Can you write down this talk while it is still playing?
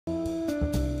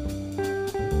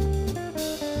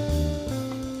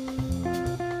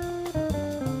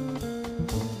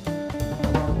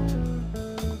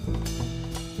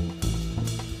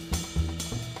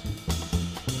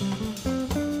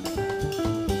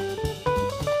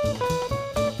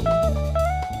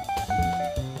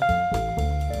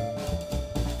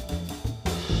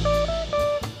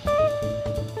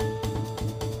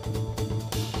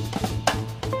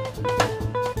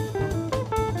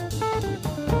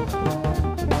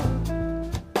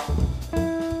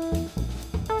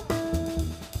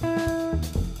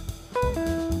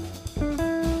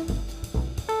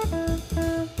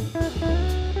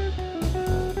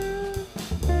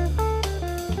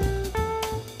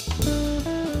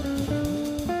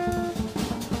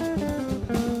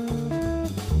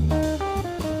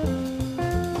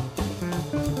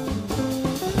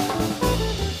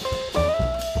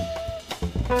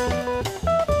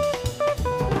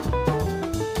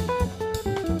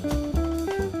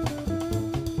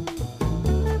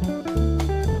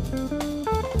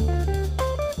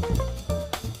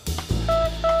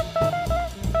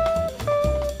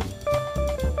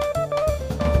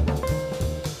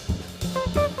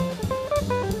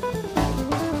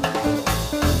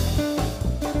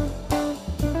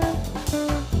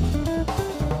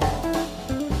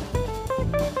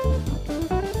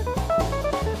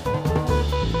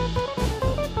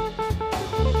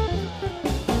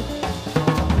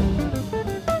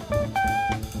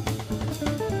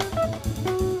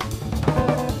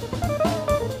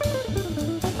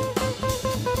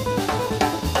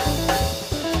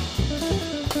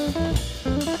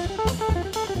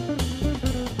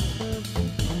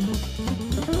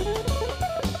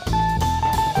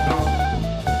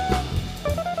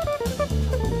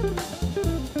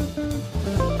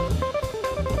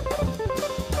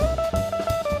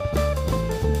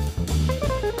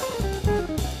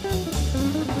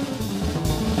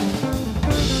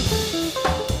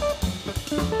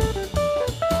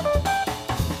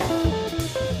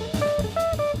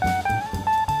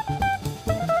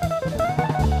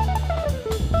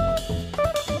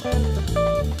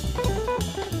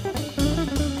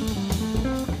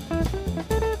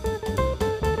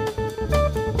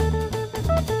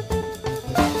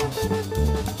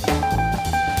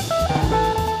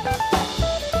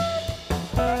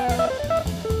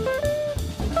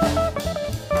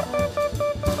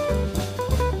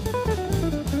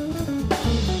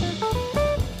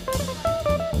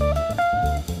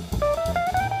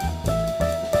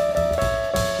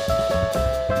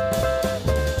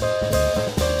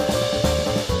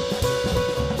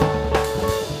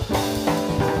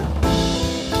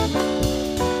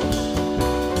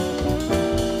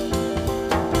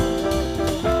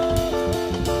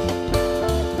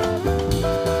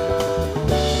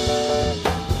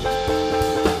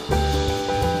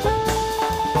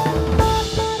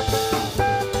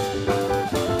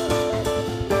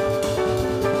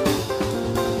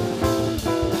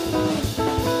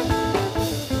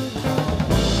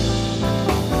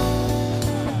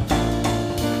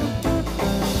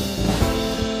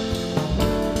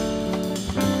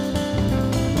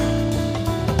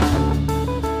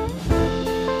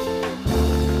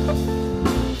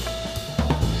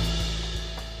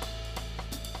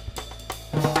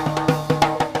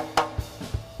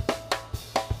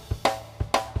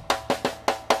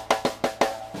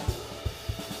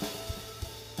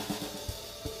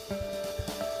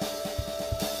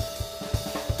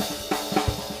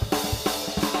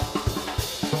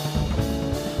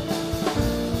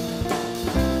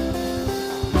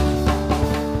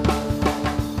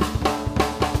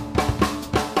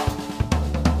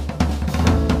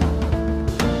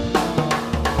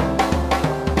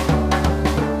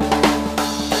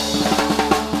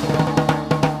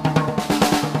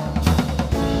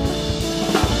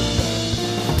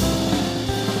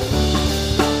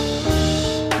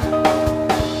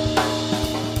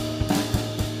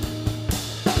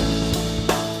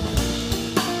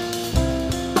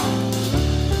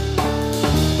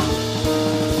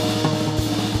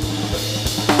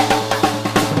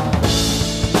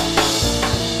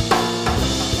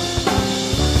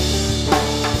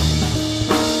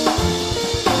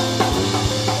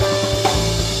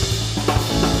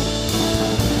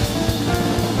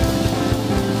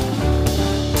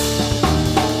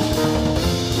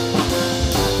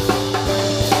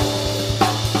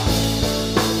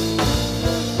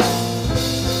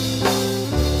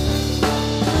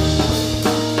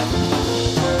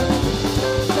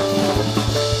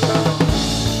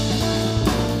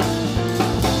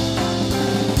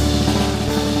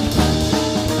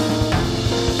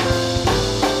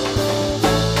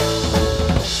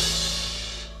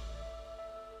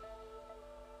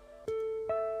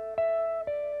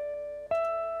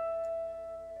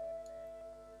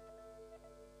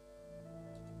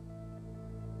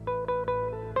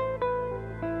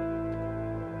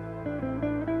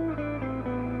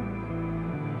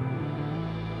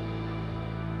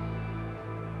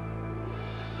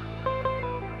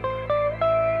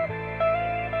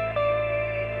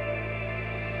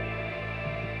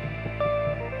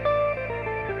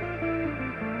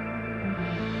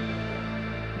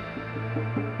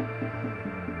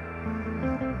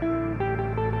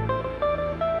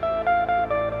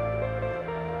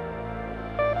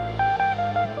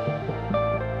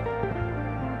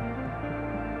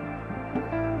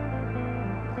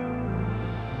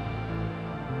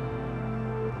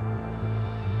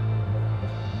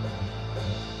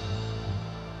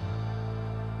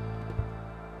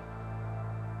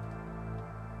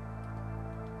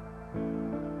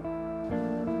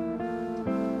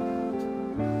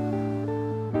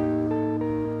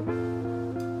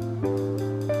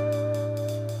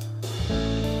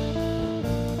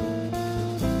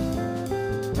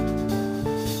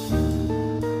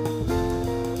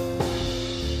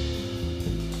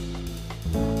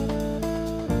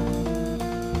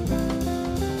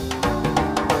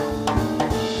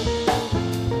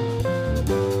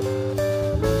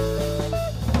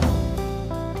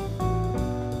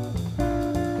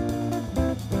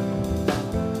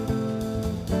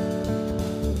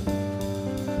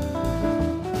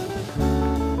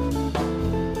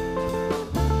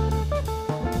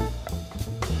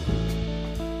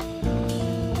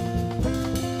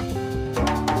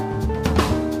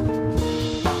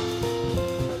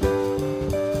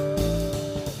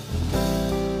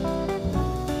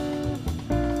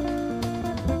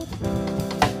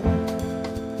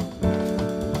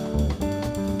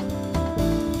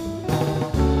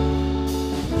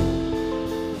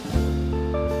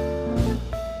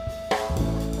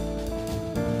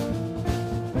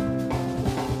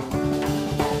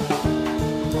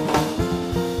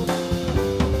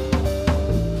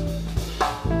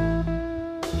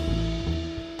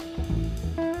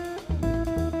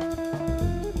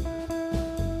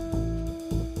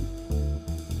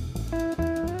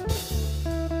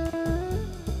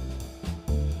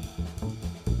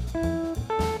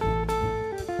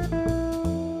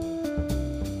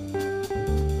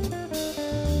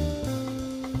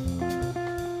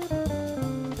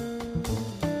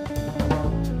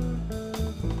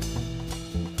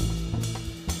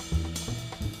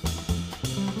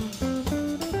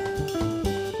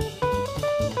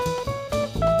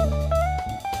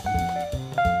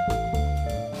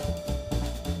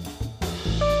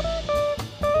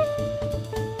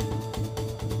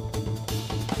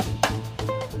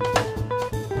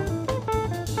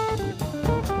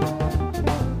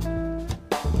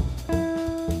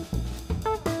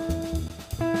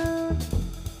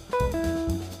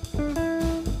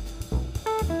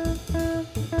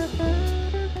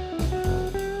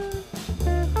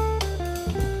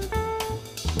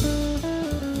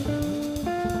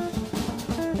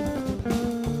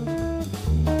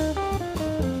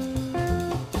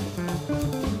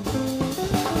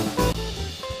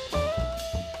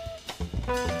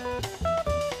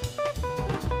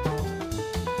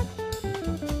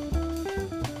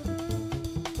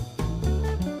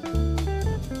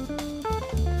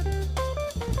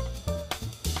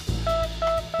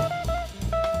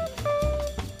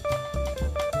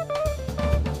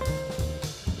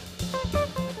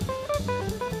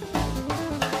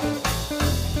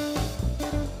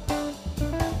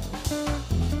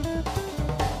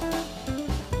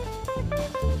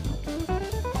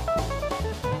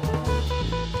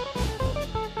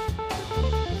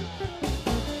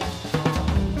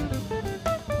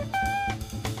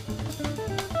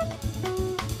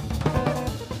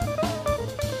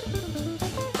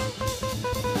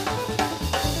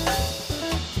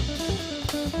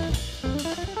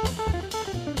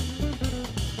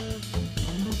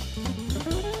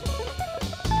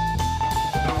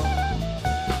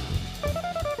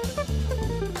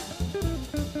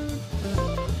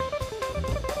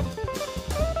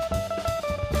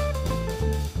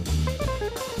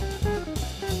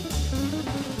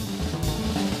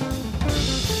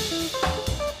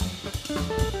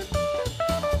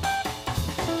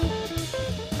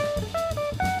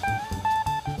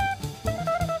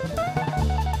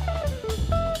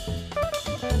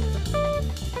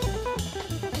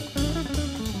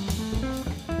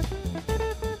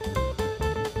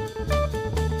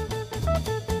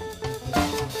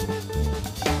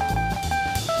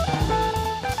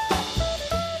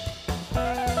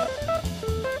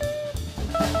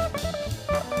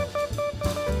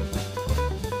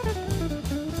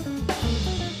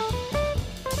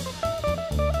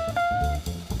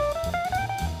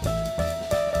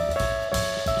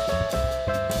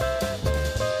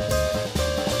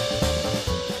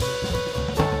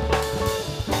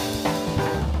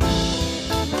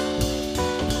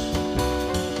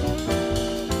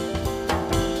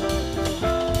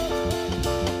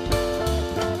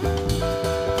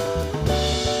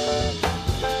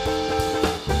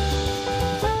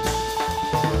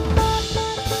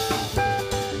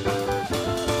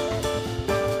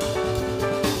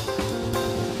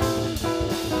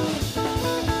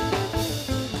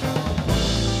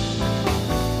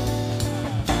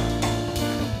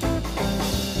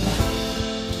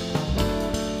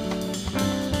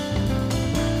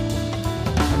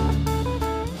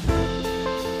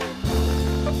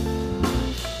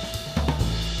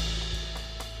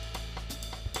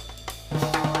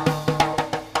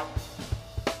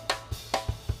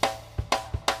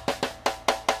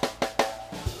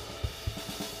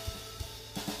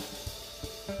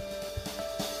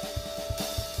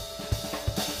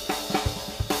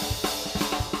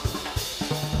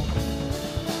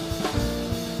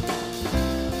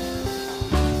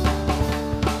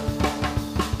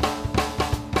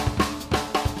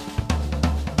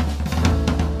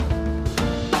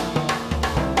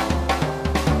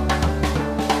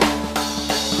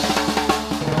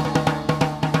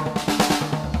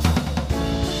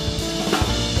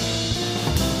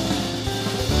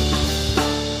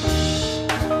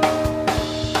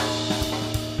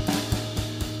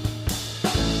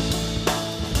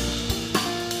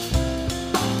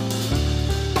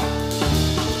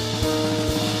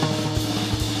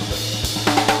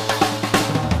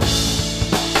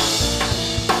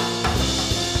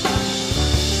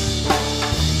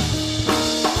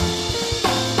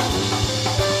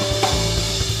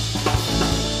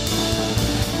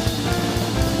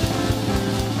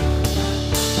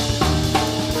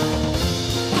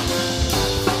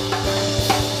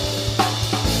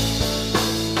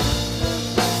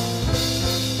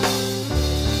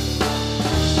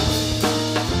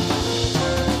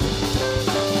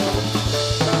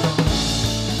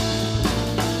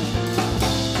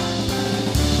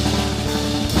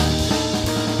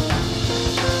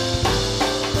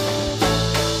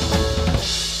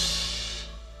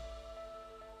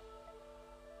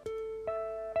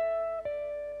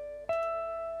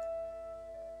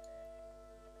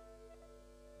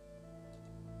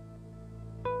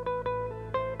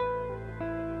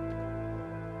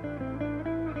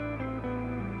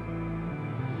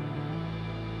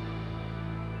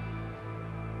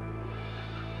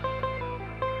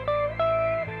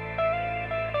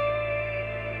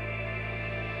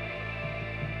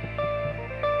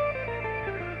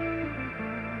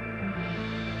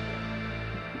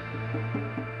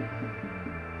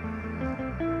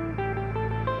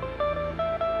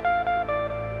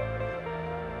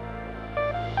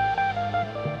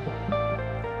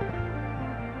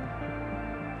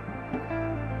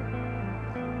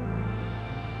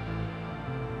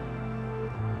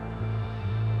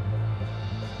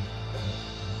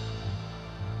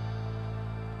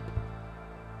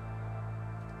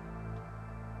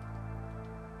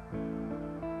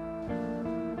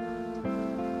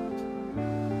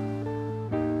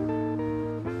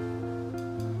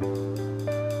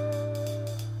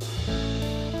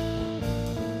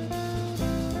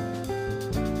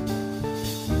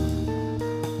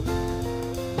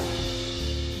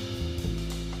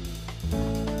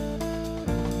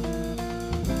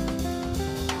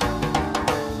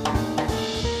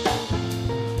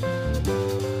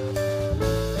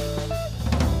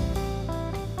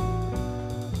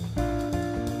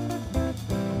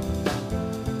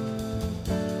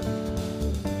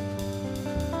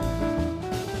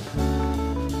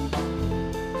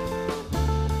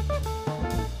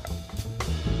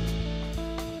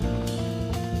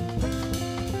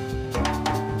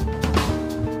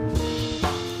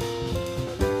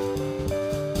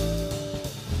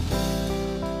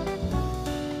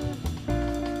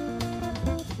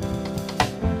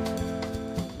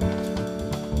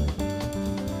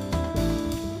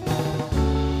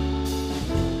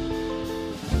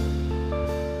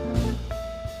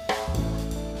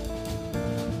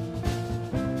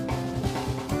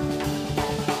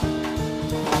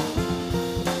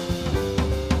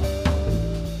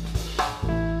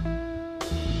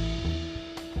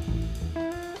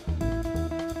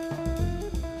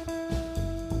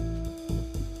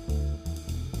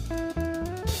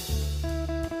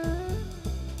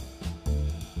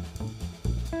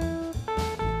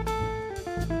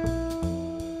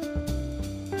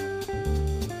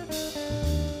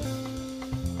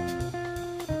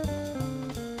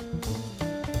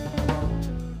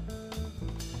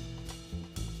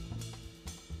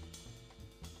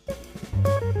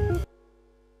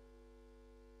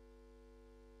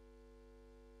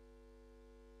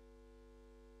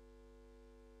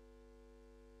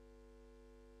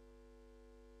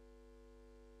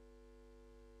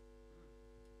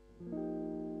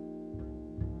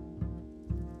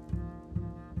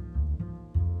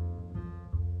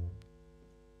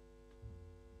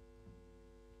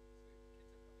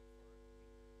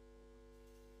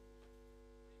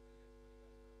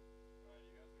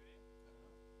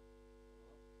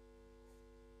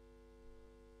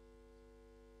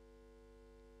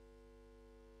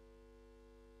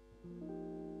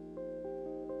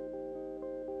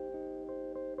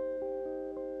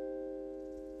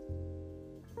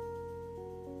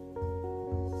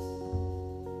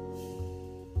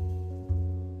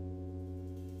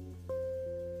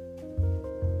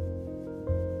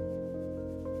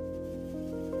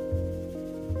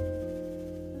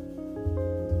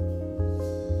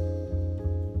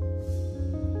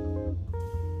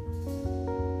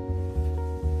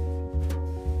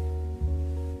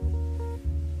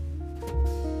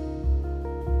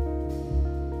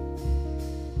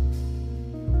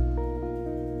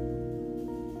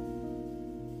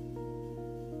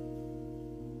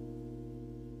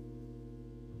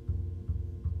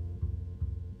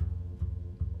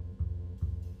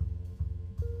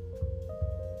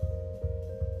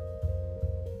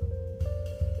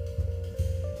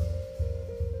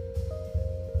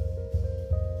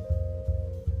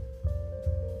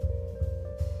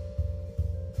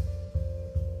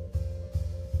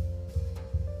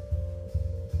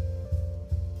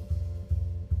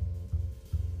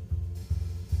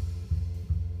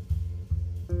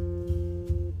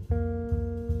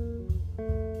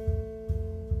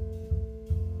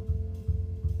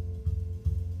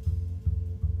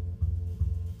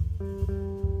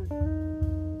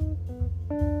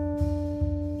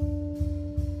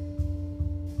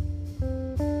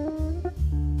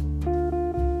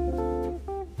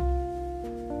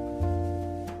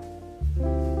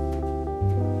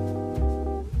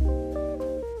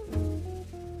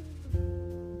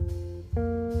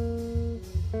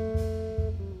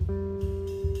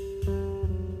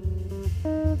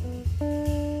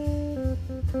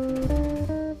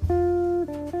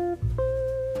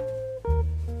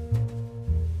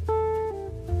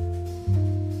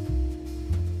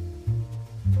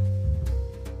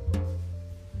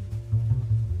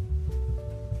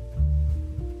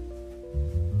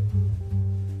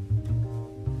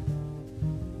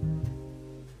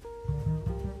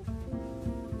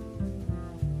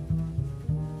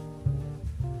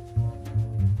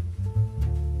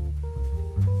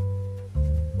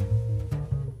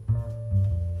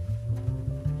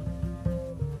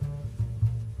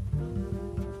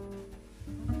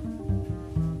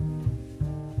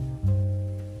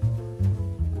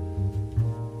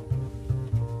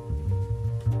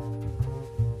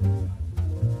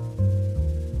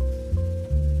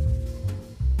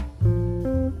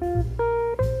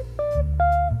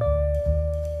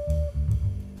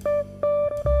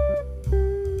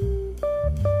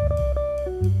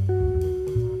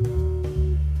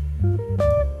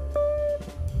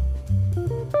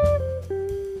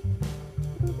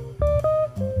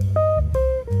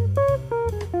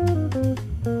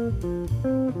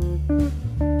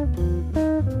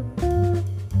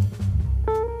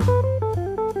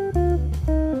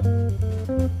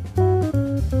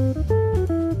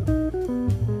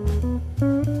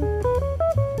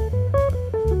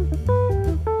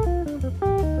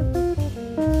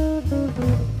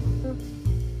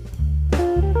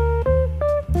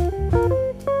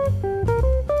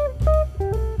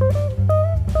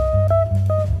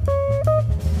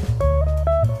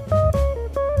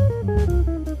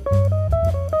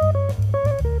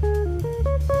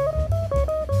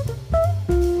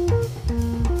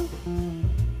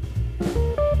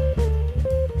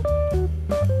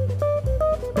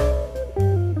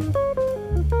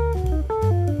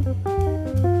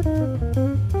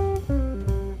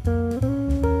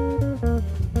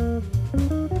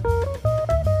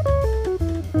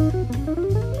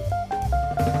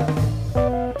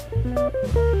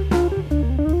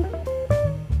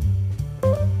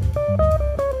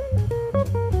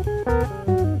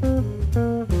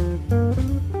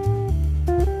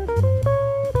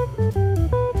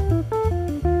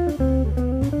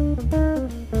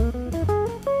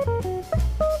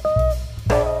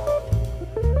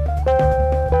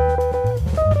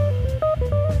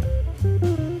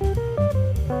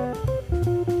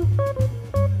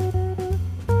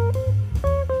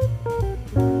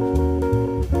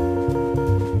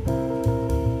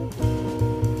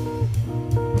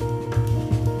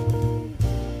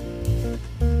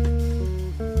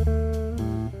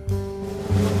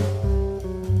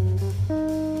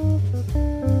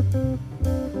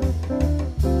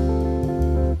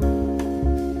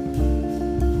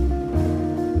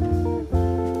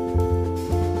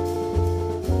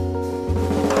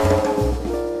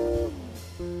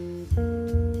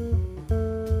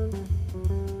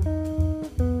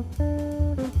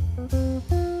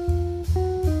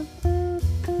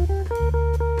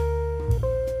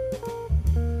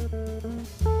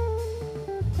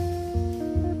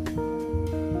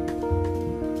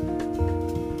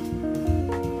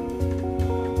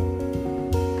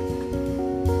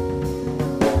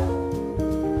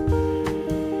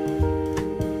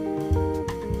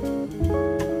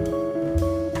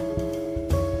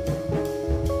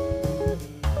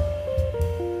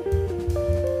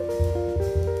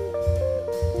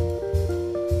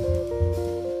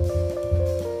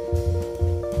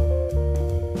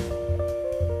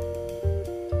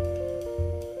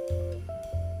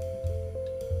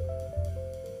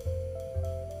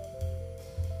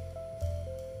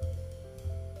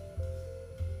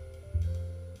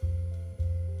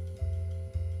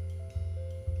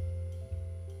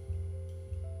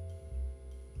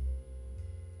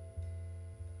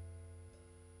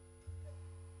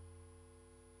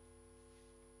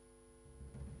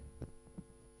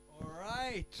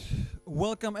right,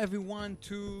 welcome everyone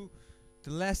to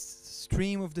the last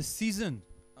stream of the season.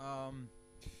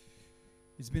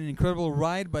 It's been an incredible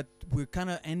ride, but we're kind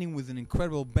of ending with an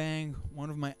incredible bang. One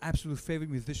of my absolute favorite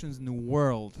musicians in the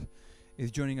world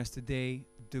is joining us today,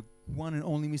 the one and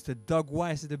only Mr. Doug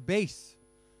Weiss at the bass.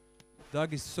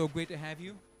 Doug, it's so great to have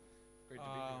you. Great to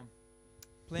be here.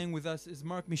 Playing with us is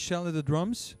Marc Michel at the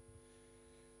drums.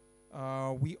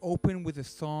 We open with a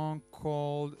song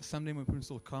called Someday My Prince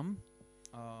Will Come.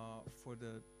 For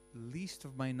the least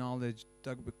of my knowledge,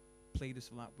 Doug played this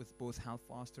a lot with both Hal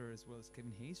Foster as well as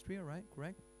Kevin Hayes trio, right?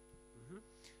 Correct?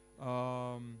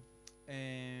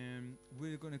 And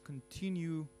we're going to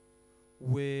continue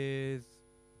with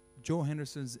Joe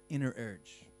Henderson's Inner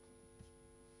Urge.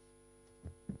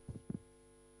 I'll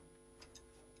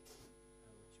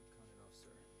let you count it off,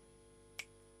 sir.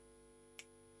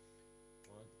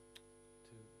 1,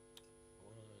 2,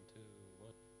 1, 2,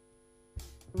 1.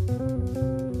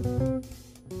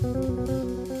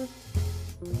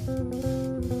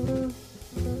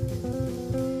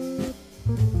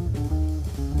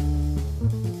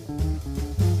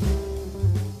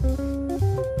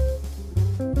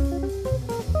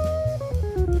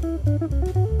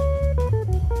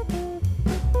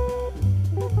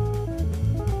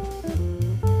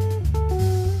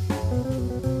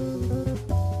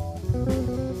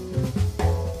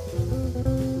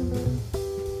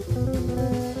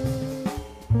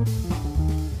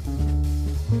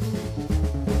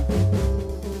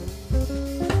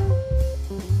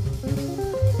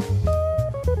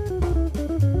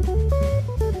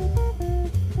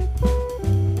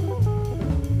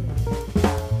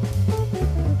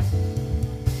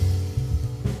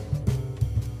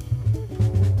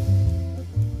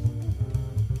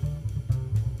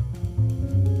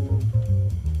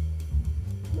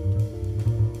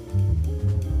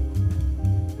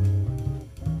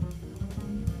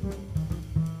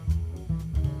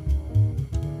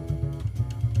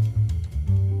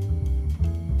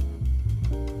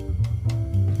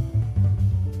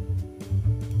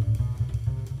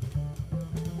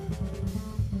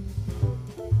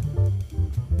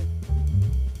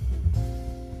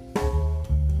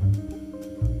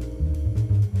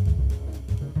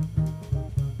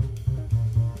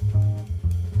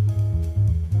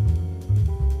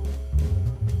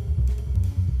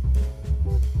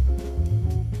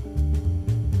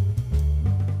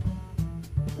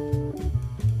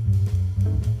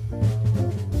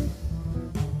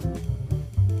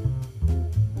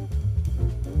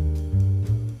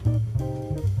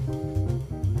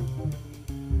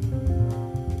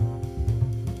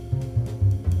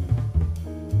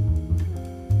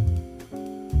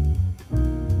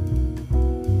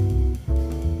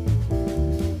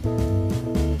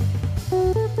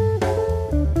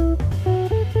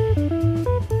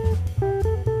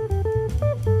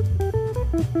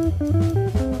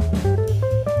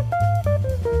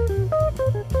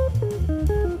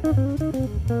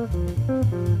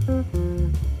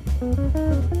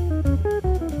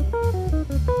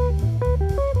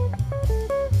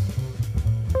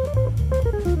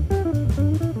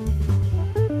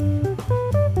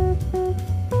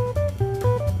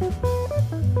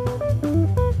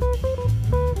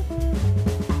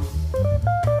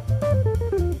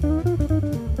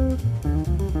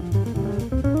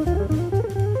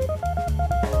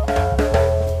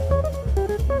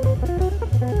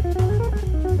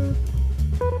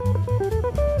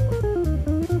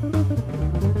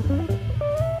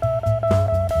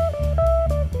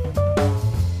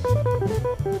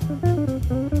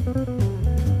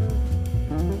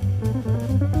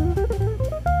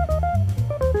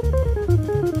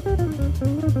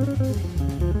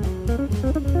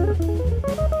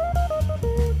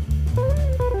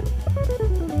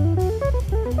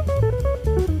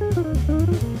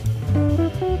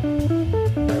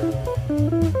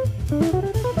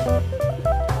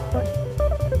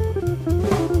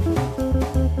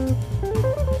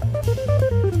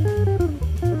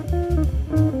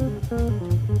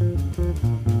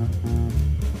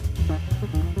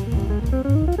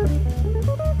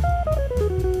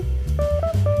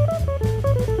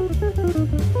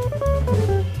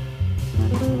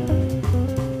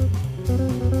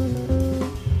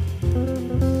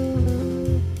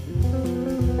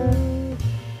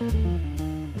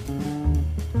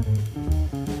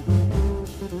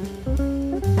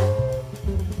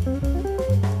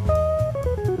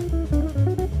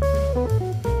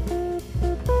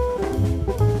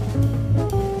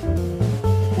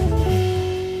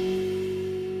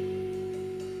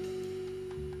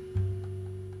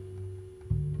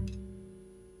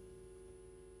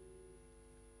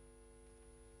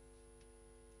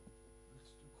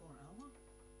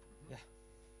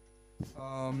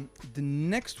 The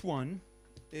next one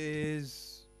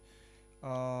is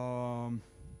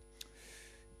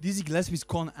Dizzy Gillespie's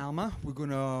Con Alma. We're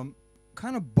gonna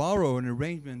kind of borrow an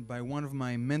arrangement by one of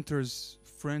my mentors,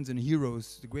 friends, and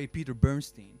heroes, the great Peter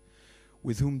Bernstein,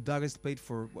 with whom Doug has played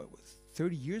for what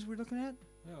 30 years. We're looking at.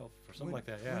 Well, for something like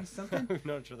that, yeah. Something. I'm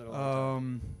not sure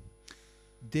that.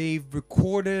 They've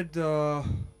recorded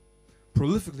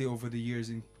prolifically over the years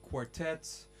in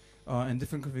quartets and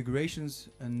different configurations.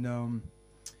 And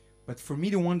but for me,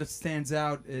 the one that stands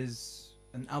out is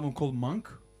an album called Monk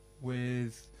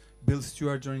with Bill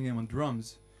Stewart joining him on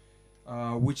drums,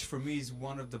 which for me is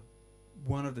one of the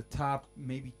top,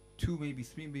 maybe two, maybe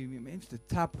three, maybe the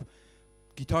top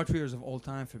guitar trios of all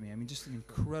time for me. I mean, just an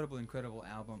incredible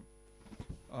album.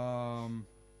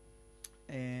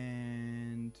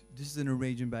 And this is an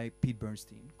arrangement by Pete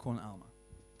Bernstein, Con Alma.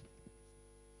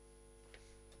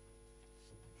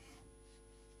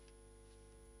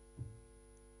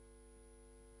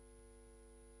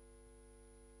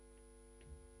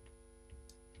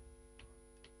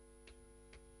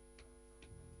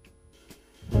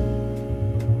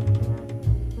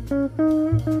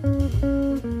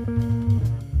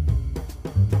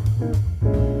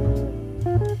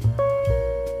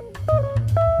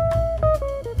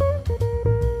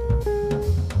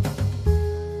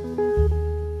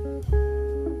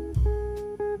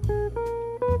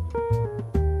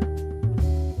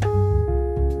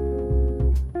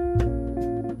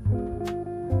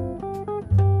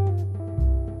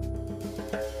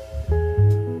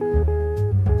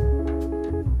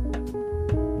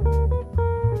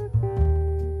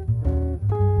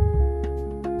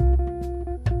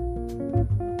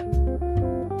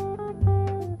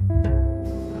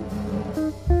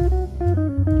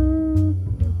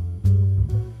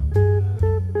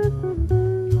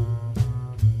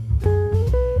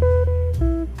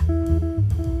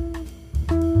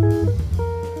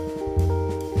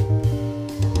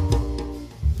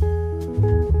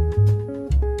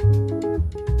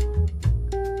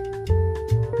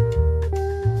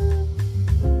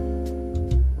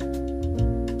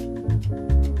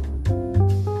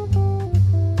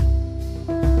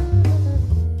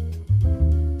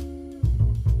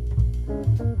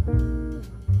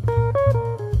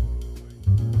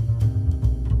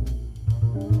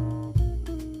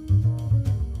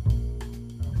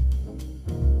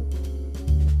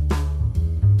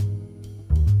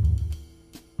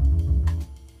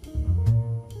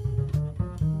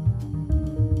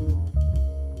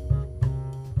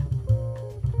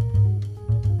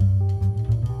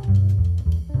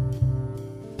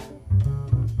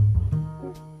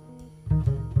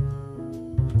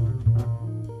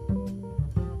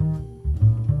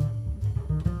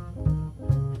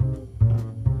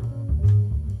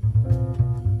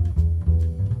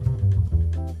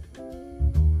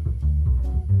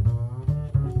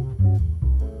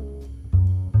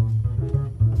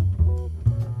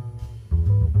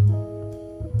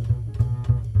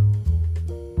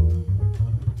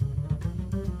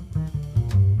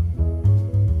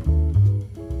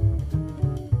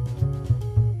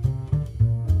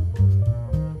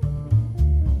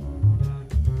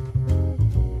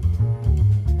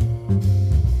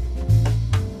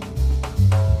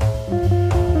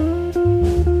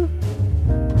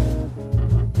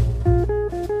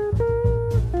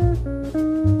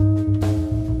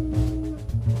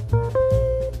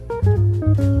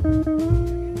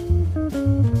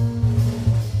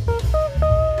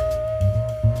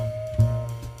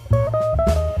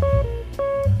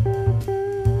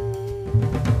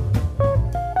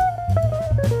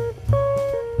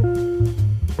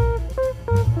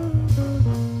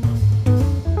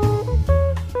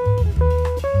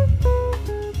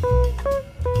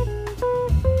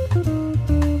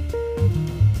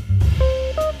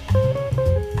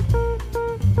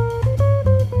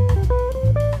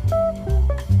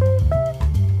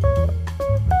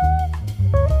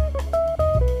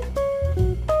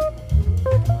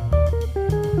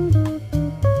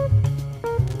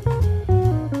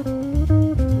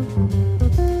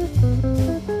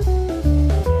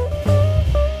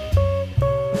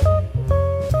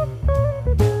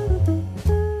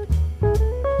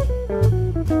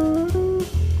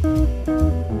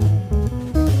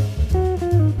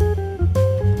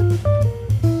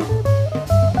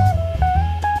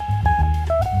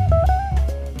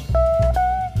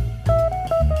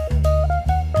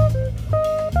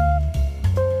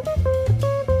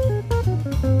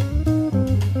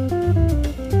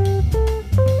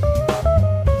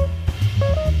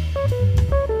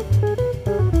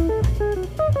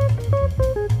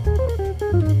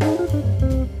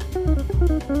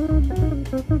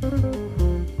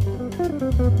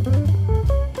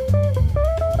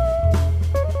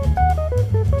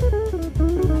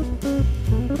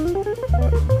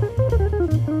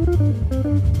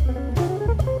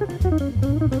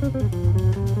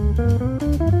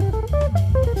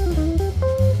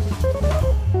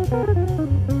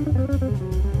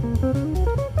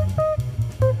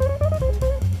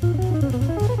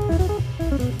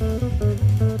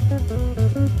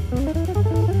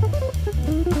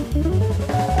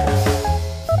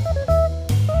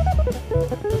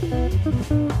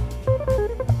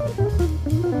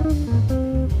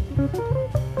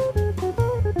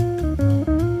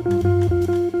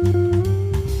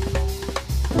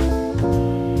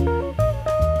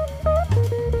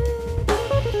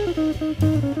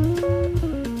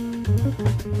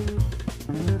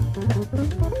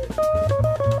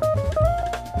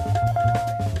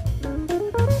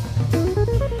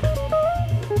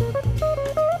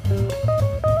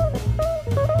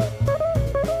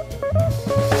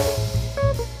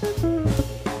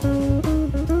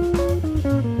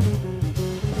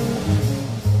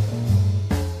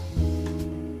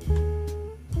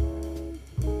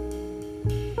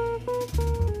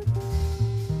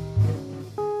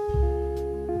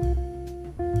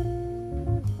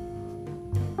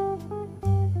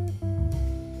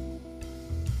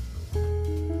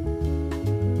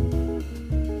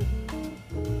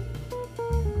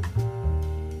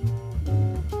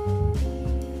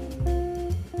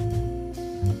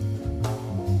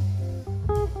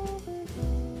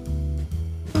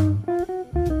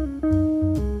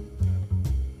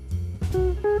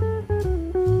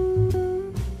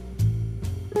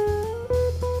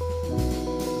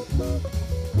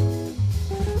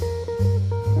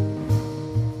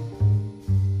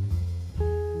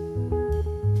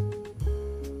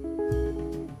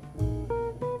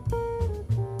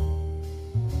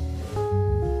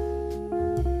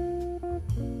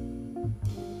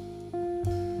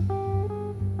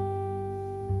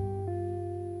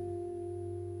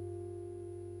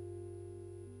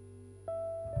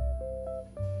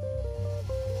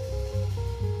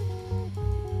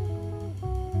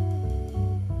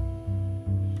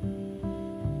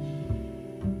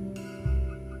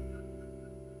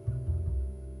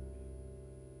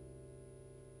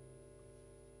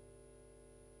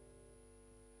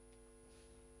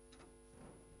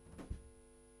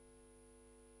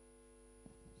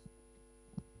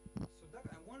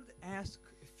 ask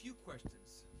a few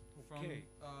questions. Okay.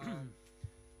 From,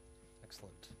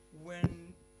 Excellent.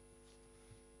 when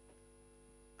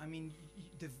I mean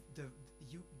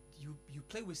you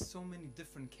play with so many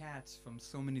different cats from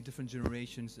so many different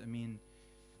generations. I mean,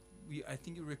 I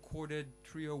think you recorded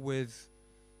trio with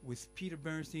Peter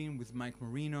Bernstein, with Mike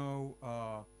Marino,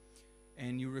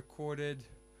 and you recorded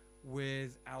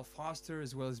with Al Foster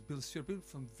as well as Bill Stewart, people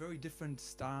from very different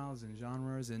styles and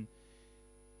genres. And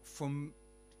from,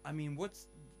 I mean, what's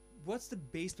the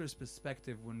bass player's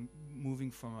perspective when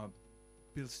moving from a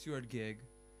Bill Stewart gig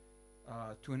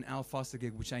to an Al Foster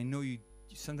gig, which I know you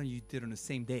sometimes you did on the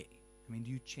same day? I mean,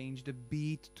 do you change the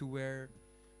beat to where?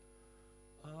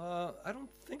 I don't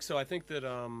think so. I think that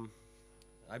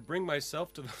I bring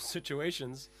myself to those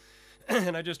situations,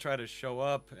 and I just try to show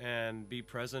up and be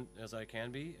present as I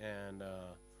can be. And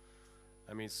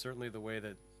I mean, certainly the way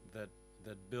that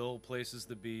Bill places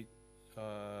the beat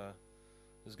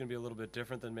is going to be a little bit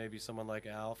different than maybe someone like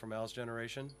Al from Al's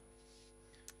generation.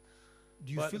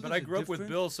 Do you feel but I grew up with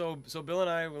Bill, so Bill and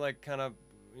I were like kind of,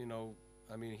 you know,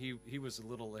 I mean, he was a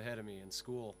little ahead of me in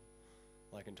school,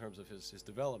 like in terms of his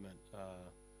development.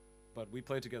 But we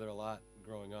played together a lot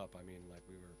growing up. I mean, like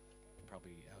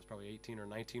I was probably 18 or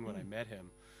 19 when I met him.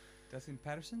 That's in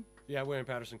Patterson? Yeah, we were in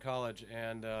Patterson College,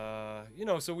 and you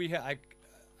know, so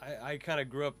I kind of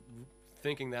grew up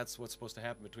thinking that's what's supposed to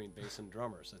happen between bass and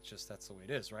drummers. That's the way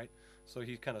it is, right? So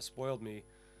he kind of spoiled me.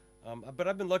 But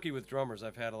I've been lucky with drummers.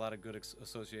 I've had a lot of good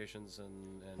associations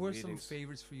and Who are meetings. some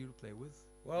favorites for you to play with?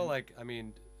 Well, like, I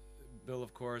mean, Bill,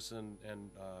 of course, and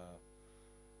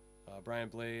Brian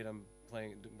Blade. I'm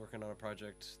working on a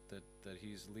project that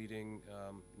he's leading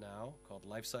now called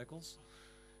Life Cycles.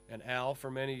 And Al,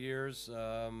 for many years.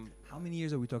 How many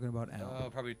years are we talking about, Al?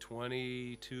 Probably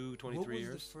 22, 23 years.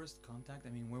 What was the first contact?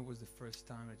 I mean, where was the first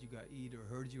time that you got either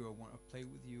heard you or want to play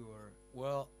with you? Or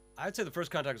Well, I'd say the first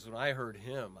contact was when I heard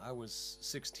him. I was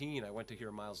 16. I went to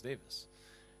hear Miles Davis.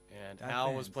 And That Al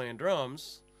band. was playing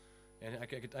drums. And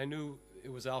I knew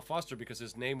it was Al Foster because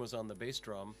his name was on the bass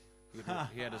drum.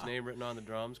 He had his name written on the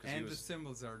drums. And the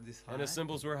cymbals are this high. And his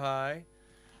cymbals were high.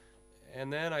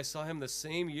 And then I saw him the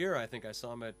same year. I think I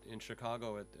saw him in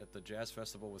Chicago at the Jazz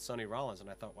Festival with Sonny Rollins, and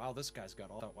I thought, wow, this guy's got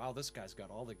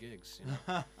all the gigs, you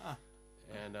know.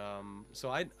 And so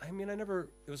I mean, it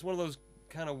was one of those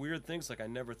kind of weird things. Like I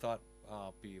never thought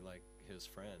I'll be like his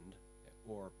friend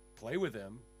or play with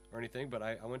him or anything. But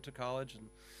I went to college and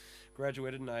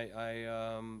graduated, and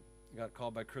I got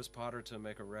called by Chris Potter to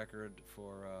make a record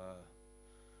for I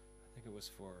think it was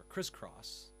for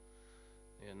Crisscross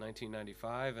in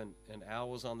 1995, and Al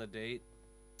was on the date.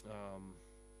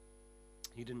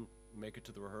 He didn't make it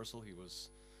to the rehearsal. He was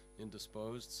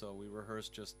indisposed, so we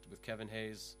rehearsed just with Kevin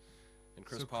Hayes and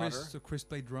Chris Potter. So Chris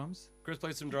played drums? Chris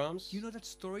played some drums. You know that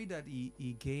story that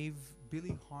he gave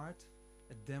Billy Hart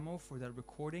a demo for that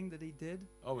recording that they did?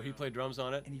 Oh, he played drums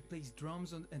on it? And he plays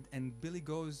drums on, and Billy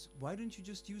goes, why don't you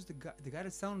just use the guy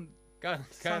that sound God,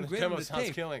 sound the great demo on the sounds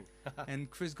tape? killing. And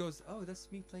Chris goes, oh, that's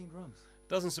me playing drums.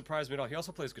 Doesn't surprise me at all. He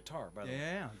also plays guitar, by the way.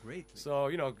 Yeah, great. So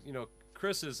you know,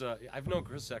 Chris is. I've known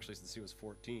Chris actually since he was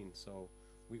 14. So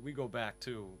we go back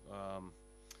too.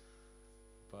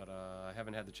 But I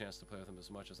haven't had the chance to play with him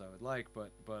as much as I would like.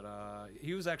 But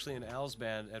he was actually in Al's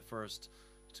band at first,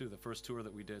 too. The first tour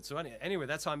that we did. So anyway,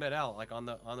 that's how I met Al. Like on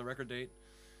the record date,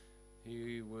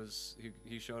 he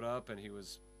showed up, and he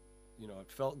was, you know,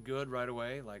 it felt good right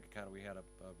away. Like kind of we had a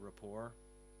rapport.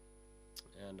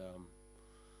 And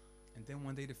then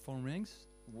one day the phone rings?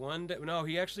 One day, no,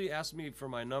 he actually asked me for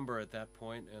my number at that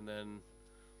point, and then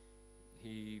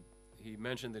he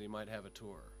mentioned that he might have a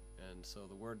tour, and so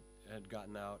the word had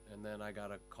gotten out, and then I got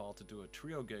a call to do a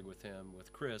trio gig with him,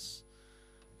 with Chris,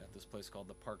 at this place called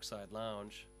the Parkside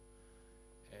Lounge,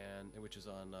 and which is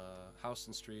on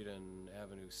Houston Street and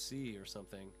Avenue C or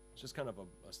something. It's just kind of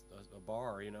a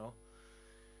bar, you know.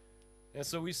 And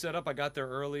so we set up. I got there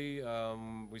early.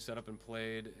 We set up and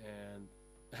played, and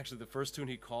actually the first tune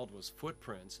he called was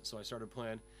Footprints. So I started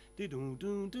playing,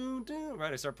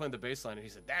 right? I started playing the bass line, and he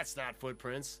said, "That's not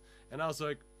Footprints." And I was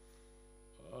like,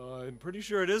 "I'm pretty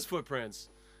sure it is Footprints."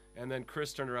 And then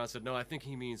Chris turned around and said, "No, I think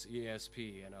he means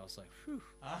ESP." And I was like, "Phew,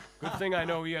 good thing I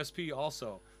know ESP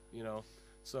also," you know.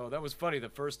 So that was funny. The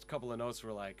first couple of notes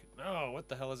were like, "No, what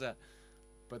the hell is that?"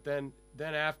 But then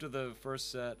after the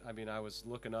first set, I mean, I was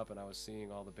looking up and I was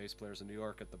seeing all the bass players in New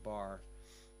York at the bar.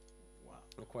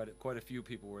 Wow. Quite a few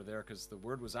people were there because the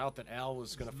word was out that Al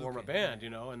was going to form a band, you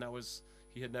know, and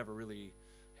he had never really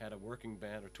had a working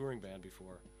band or touring band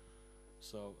before.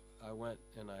 So I went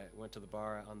to the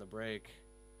bar on the break,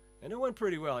 and it went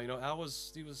pretty well. You know, Al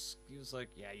was like,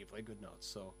 "Yeah, you play good notes."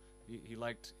 So he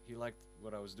liked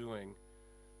what I was doing,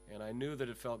 and I knew that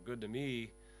it felt good to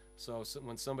me. So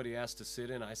when somebody asked to sit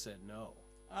in, I said no.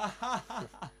 I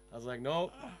was like,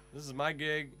 no, this is my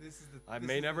gig. I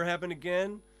may never happen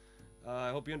again.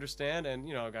 I hope you understand. And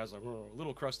you know, guys like, a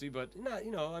little crusty, but not.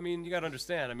 You know, I mean, you got to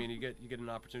understand. I mean, you get an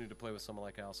opportunity to play with someone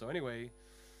like Al. So anyway,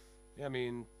 yeah, I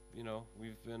mean, you know,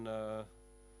 we've been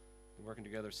working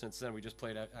together since then. We just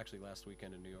played actually last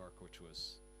weekend in New York, which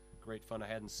was great fun. I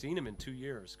hadn't seen him in 2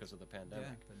 years because of the pandemic.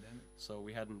 Yeah, pandemic. So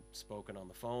we hadn't spoken on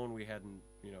the phone. We hadn't,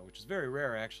 you know, which is very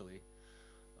rare actually.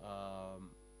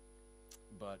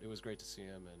 But it was great to see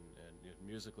him, and you know,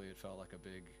 musically it felt like a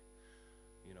big,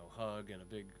 you know, hug and a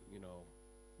big, you know,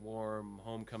 warm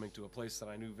homecoming to a place that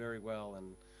I knew very well.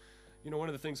 And you know, one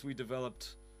of the things we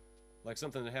developed, like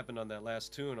something that happened on that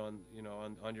last tune on, you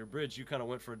know, on your bridge, you kind of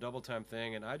went for a double time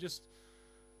thing, and I just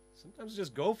sometimes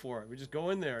just go for it. We just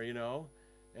go in there, you know,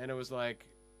 and it was like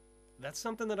that's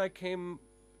something that I came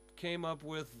up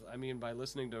with. I mean, by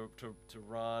listening to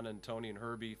Ron and Tony and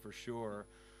Herbie for sure.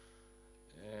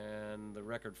 And the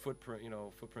record Footprint, you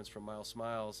know, Footprints from Miles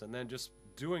Smiles, and then just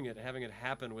doing it, having it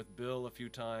happen with Bill a few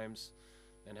times,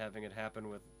 and having it happen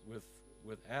with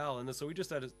Al, and then, so we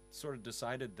just had sort of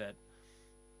decided that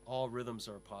all rhythms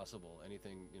are possible.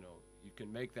 Anything, you know, you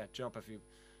can make that jump if you,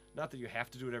 not that you have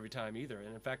to do it every time either.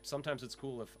 And in fact, sometimes it's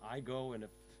cool if I go and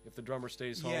if the drummer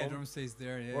stays home. Yeah, drummer stays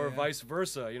there. Yeah, or vice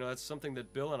versa. You know, that's something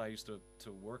that Bill and I used to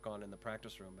work on in the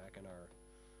practice room back in our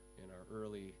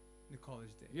early. The college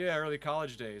days. Yeah, early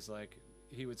college days. Like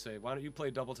he would say, "Why don't you play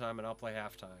double time and I'll play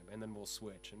half time, and then we'll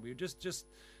switch." And we just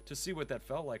to see what that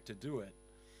felt like to do it,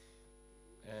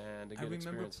 and to get I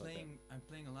remember experience playing. like that. I'm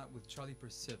playing a lot with Charlie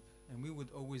Persip, and we would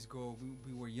always go.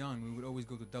 We were young. We would always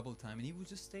go to double time, and he would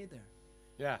just stay there.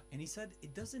 Yeah. And he said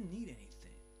it doesn't need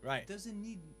anything. Right. It doesn't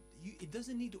need you. It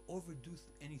doesn't need to overdo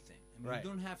anything. I mean, Right. you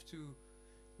don't have to,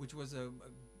 which was a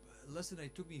lesson that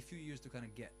it took me a few years to kind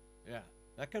of get. Yeah.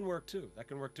 That can work too. It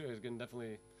can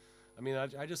definitely. I mean,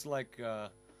 I just like I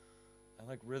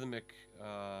like rhythmic, you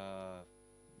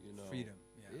know. Freedom.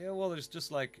 Yeah. Yeah. Well, there's just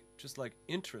like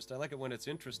interest. I like it when it's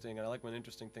interesting, and I like when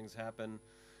interesting things happen.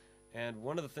 And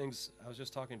one of the things I was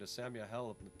just talking to Samuel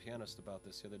Hell, the pianist, about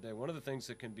this the other day. One of the things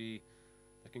that can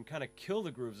kind of kill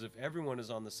the grooves if everyone is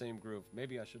on the same groove.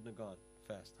 Maybe I shouldn't have gone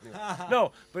fast. Anyway.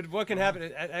 No, but what can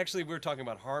happen? Actually, we were talking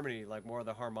about harmony, like more of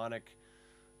the harmonic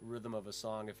rhythm of a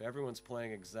song. If everyone's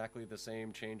playing exactly the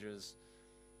same changes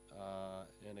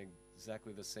and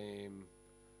exactly the same,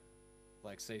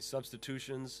 like say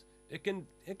substitutions, it can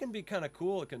be kind of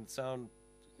cool. It can sound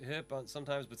hip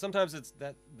sometimes, but sometimes it's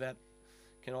that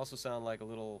can also sound like a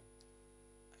little.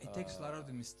 It takes a lot of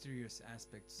the mysterious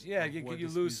aspects. Yeah, of what you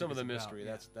this lose music some of the is about. mystery.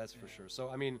 Yeah. That's for sure. So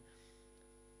I mean,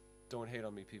 don't hate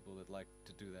on me, people that like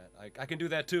to do that. I can do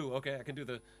that too. Okay, I can do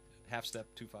the half step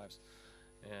 2 5s.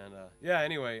 And yeah.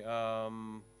 Anyway,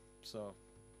 so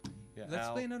yeah. Let's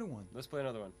Al, play another one. Let's play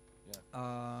another one.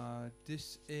 Yeah.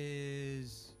 This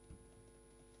is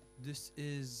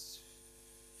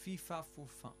FIFA for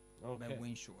Fun by Okay.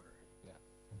 Wayne Shorter. Yeah.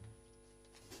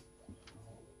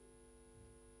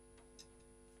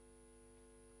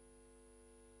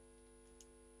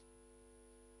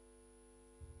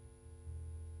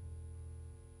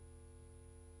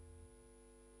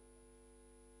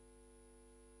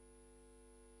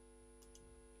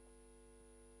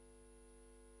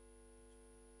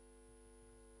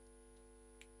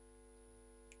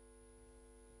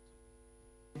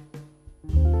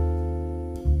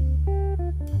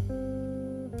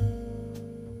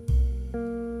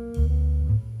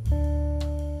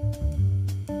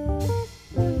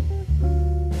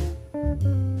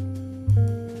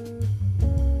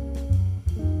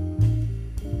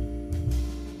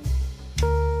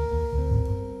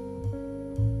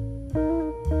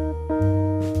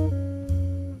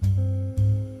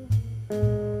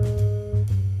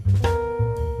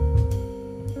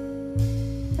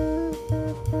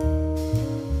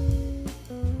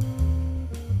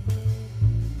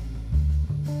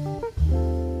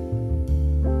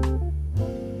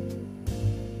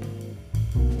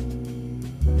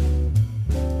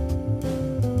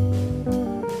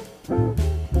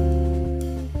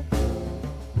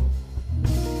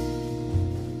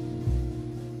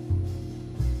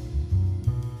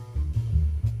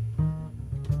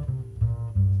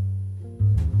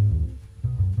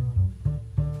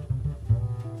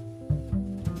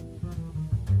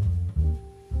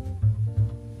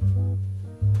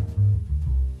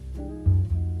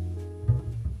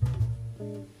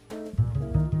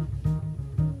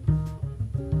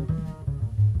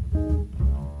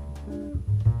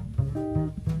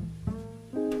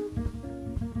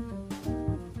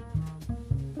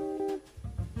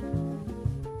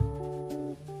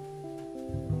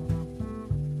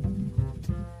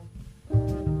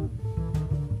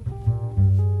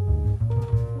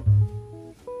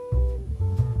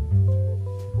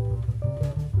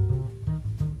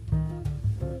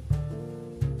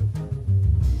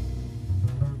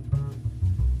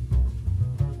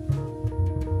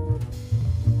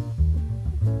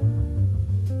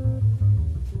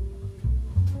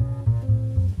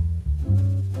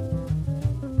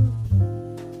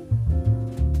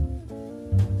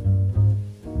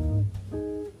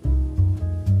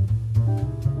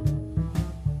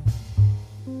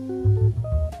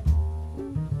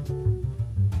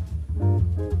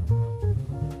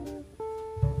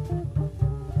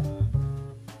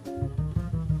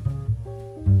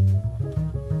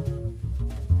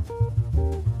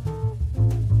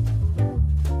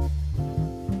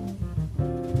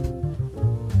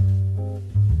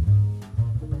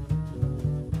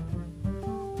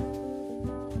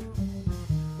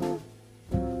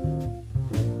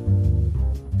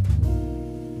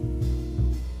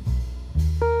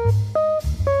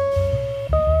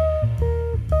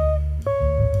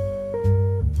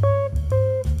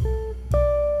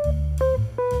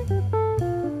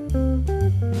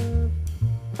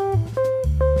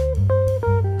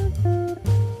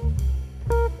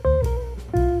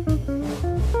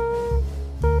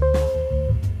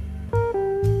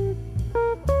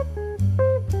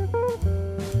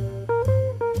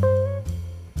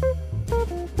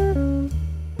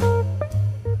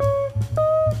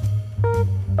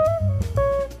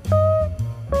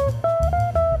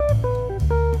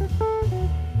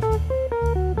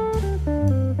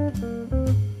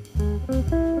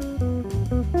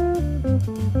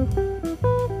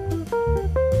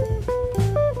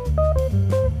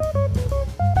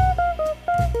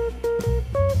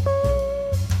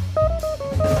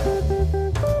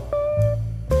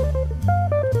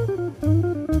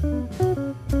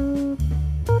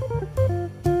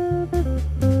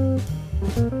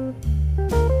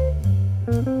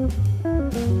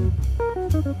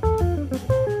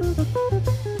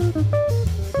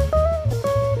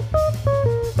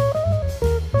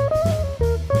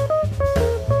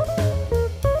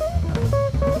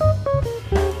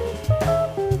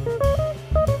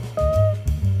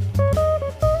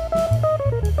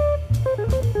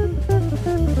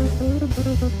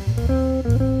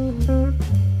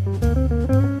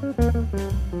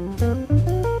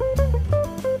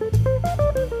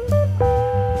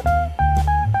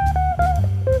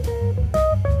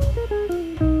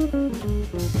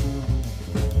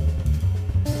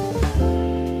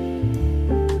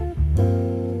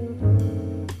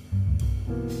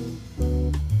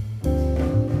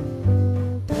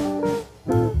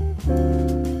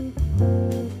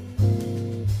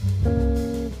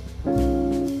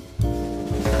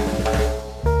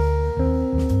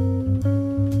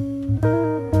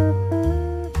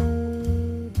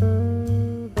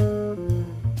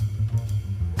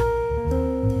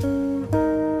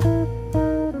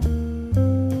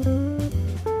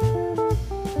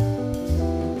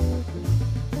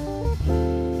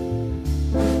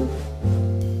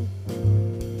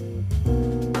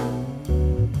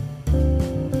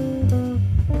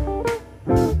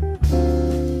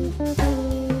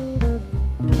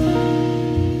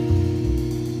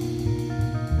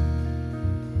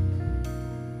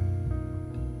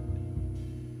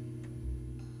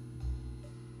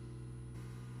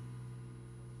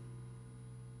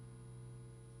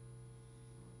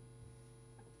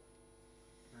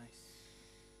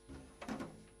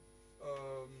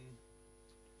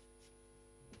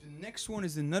 next one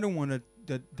is another one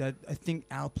that I think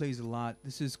Al plays a lot.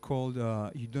 This is called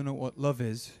 "You Don't Know What Love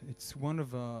Is." It's one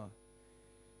of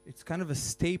it's kind of a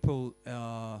staple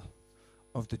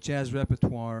of the jazz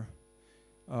repertoire,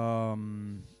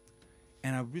 and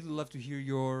I'd really love to hear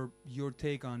your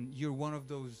take on. You're one of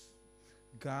those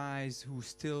guys who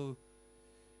still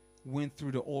went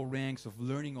through the old ranks of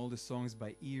learning all the songs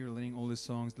by ear, learning all the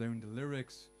songs, learning the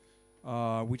lyrics,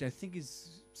 which I think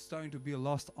is starting to be a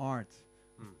lost art.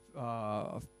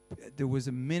 There was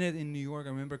a minute in New York, I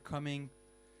remember coming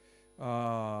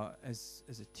as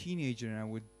a teenager, and I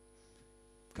would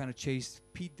kind of chase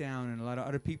Pete down and a lot of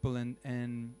other people,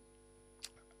 and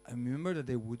I remember that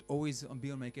they would always be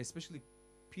on my case, especially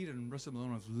Peter and Russell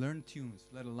Malone, of learn tunes,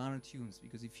 let a lot of tunes,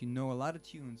 because if you know a lot of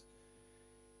tunes,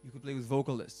 you could play with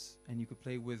vocalists, and you could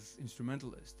play with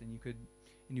instrumentalists, and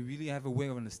you really have a way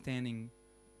of understanding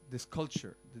this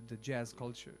culture, the jazz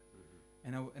culture.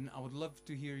 And I would love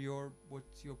to hear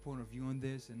what's your point of view on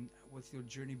this, and what's your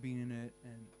journey been in it.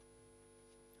 And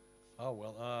oh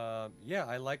well, yeah,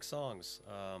 I like songs.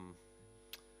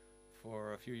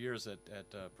 For a few years at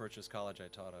Purchase College, I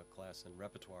taught a class in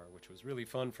repertoire, which was really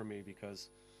fun for me because,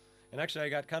 and actually I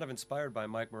got kind of inspired by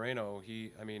Mike Moreno.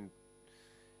 He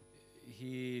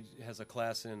has a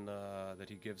class in that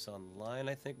he gives online,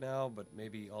 I think now, but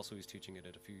maybe also he's teaching it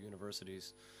at a few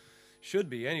universities.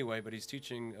 Should be anyway, but he's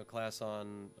teaching a class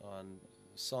on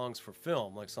songs for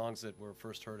film, like songs that were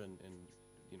first heard in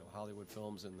Hollywood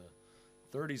films in the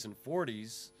 30s and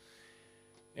 40s.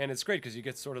 And it's great because you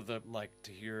get sort of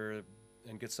to hear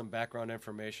and get some background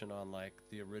information on like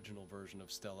the original version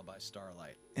of Stella by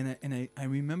Starlight. And I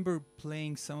remember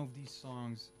playing some of these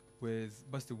songs with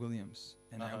Buster Williams,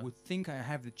 and I would think I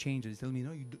have the changes. Tell me,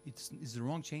 no, it's the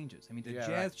wrong changes. I mean, the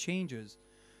jazz changes,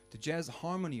 the jazz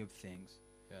harmony of things.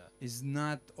 Is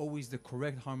not always the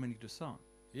correct harmony to the song.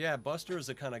 Yeah, Buster is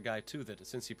the kind of guy too that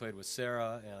since he played with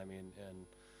Sarah and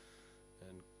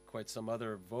quite some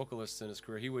other vocalists in his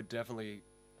career, he would definitely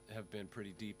have been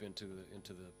pretty deep into the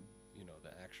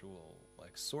the actual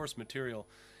like source material.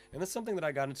 And that's something that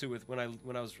I got into with when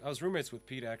I was roommates with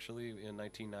Pete actually in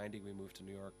 1990. We moved to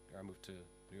New York. I moved to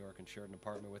New York and shared an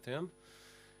apartment with him.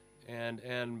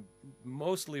 And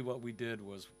mostly what we did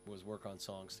was work on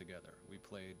songs together. We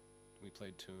played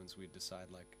tunes. We'd decide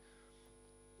like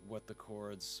what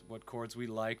chords we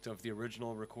liked of the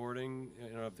original recording,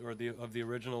 of the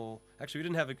original. Actually, we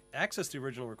didn't have access to the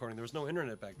original recording. There was no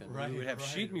internet back then. We would have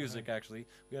sheet music. Actually,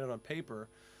 we had it on paper,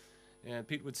 and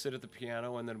Pete would sit at the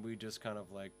piano, and then we just kind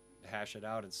of like hash it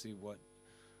out and see what,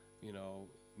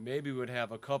 maybe we would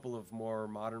have a couple of more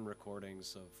modern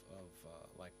recordings of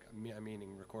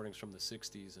meaning recordings from the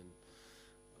 '60s and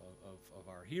of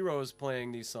our heroes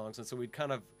playing these songs, and so we'd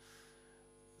kind of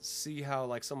see how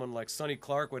like someone like Sonny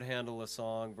Clark would handle a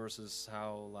song versus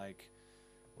how like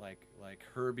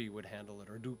Herbie would handle it,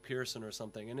 or Duke Pearson or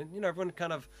something, and then, everyone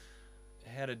kind of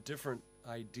had a different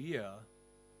idea,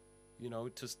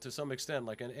 to some extent.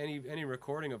 Like in any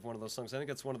recording of one of those songs, I think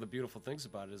that's one of the beautiful things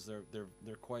about it is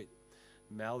they're quite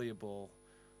malleable,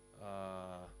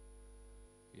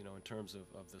 in terms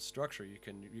of the structure. You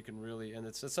can really, and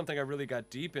it's something I really got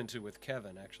deep into with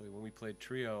Kevin actually when we played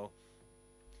trio.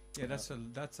 Yeah, that's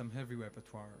some heavy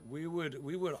repertoire. We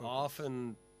would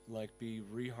often like be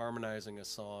reharmonizing a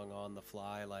song on the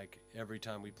fly, like every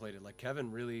time we played it. Like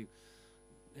Kevin really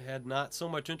had not so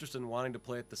much interest in wanting to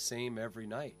play it the same every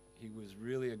night. He was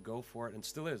really a go for it, and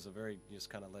still is a very just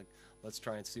kind of like let's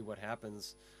try and see what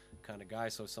happens kind of guy.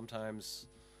 So sometimes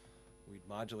we'd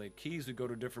modulate keys. We'd go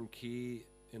to a different key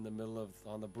in the middle of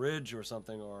on the bridge or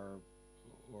something, or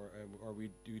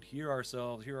we'd hear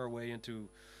our way into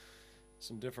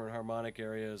some different harmonic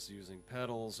areas using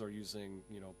pedals, or using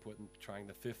trying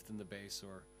the fifth in the bass,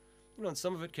 or and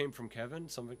some of it came from Kevin,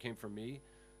 some of it came from me.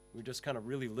 We were just kind of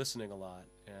really listening a lot,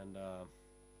 and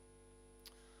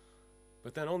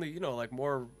but then only like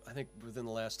more, I think within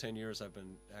the last 10 years I've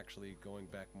been actually going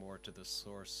back more to the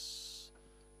source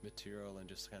material and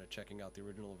just kind of checking out the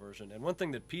original version. And one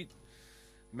thing that Pete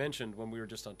mentioned when we were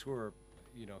just on tour,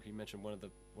 he mentioned one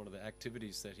of the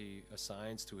activities that he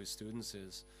assigns to his students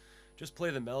is just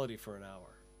play the melody for an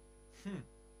hour,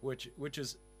 which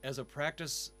is as a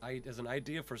practice, as an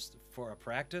idea for a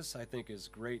practice, I think is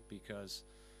great because,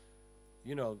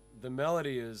 the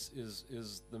melody is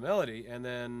the melody,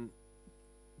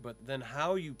 but then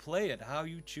how you play it, how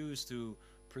you choose to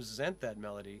present that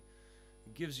melody,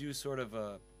 gives you sort of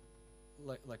an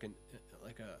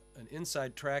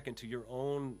inside track into your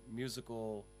own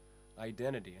musical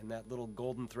identity, and that little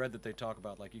golden thread that they talk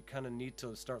about. Like you kind of need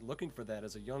to start looking for that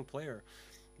as a young player,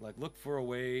 like look for a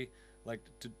way like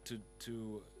to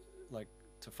like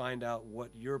to find out what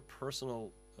your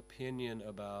personal opinion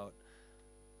about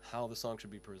how the song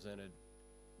should be presented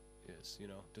is. You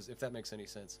know, if that makes any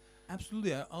sense.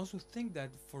 Absolutely. I also think that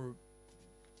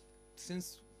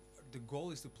since the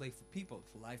goal is to play for people,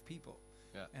 for live people,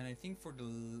 Yeah. and I think for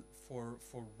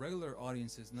regular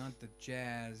audiences, not the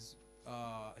jazz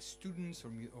students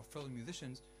or fellow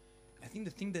musicians, I think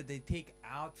the thing that they take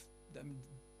out, I mean,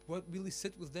 what really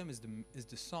sits with them is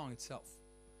the song itself.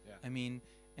 Yeah. I mean,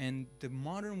 and the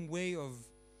modern way of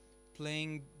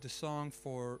playing the song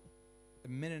for a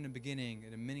minute in the beginning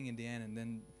and a minute in the end, and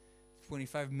then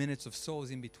 25 minutes of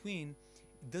solos in between,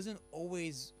 it doesn't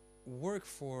always work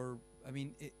for. I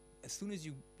mean, as soon as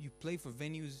you play at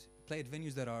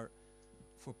venues that are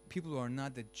for people who are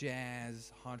not the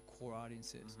jazz hardcore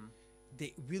audiences,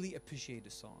 they really appreciate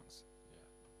the songs. Yeah.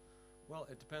 Well,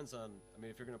 it depends on. I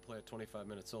mean, if you're going to play a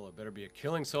 25-minute solo, it better be a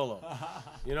killing solo.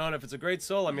 You know, and if it's a great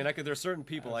solo, I mean, there's certain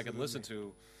people I could listen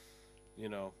to. You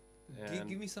know.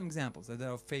 Give me some examples that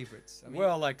are favorites. I mean,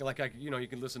 well, you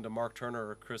can listen to Mark Turner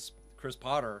or Chris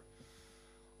Potter,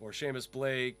 or Seamus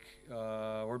Blake,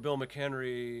 or Bill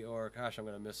McHenry, or gosh, I'm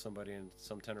going to miss somebody, and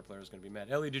some tenor player is going to be mad.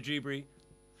 Ellie DeGibri.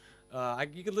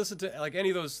 You could listen to like any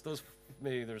of those.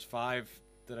 Maybe there's 5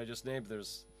 that I just named.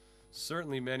 There's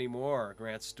certainly many more.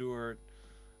 Grant Stewart.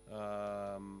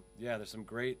 There's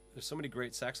so many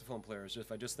great saxophone players.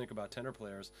 If I just think about tenor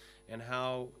players and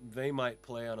how they might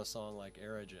play on a song like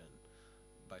Erigen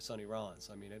by Sonny Rollins.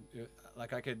 I mean,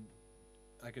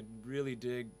 I could really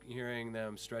dig hearing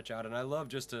them stretch out, and I love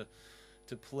just to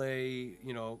play,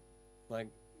 you know, like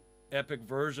epic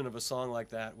version of a song like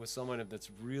that with someone that's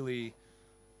really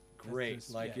great,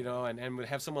 you know, and would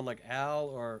have someone like Al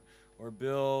or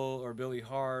Bill or Billy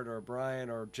Hart or Brian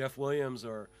or Jeff Williams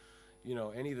or, you know,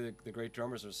 any of the great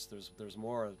drummers. There's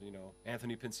more, you know,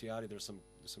 Anthony Pinciotti. There's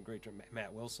some great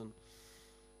Matt Wilson.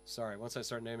 Sorry, once I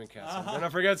start naming cats, I'm gonna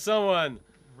forget someone.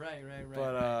 Right.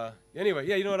 But anyway,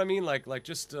 yeah, you know what I mean. Like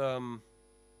just I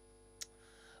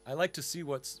like to see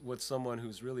what someone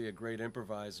who's really a great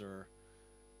improviser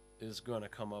is gonna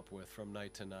come up with from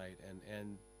night to night,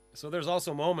 and so there's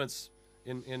also moments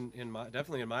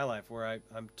definitely in my life where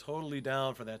I'm totally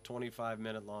down for that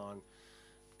 25-minute long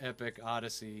epic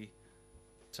Odyssey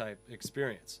type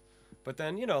experience. But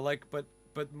then, you know,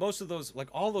 but most of those, like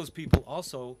all those people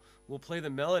also will play the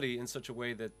melody in such a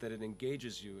way that it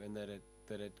engages you and that it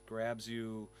grabs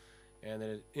you and that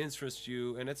it interests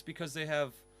you, and it's because they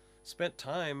have spent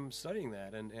time studying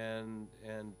that and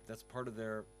that's part of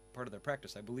their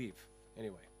practice, I believe.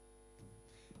 Anyway.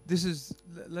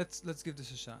 Let's give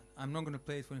this a shot. I'm not going to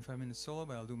play a 25-minute solo,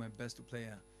 but I'll do my best to play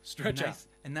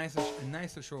a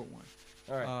nicer short one.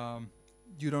 All right.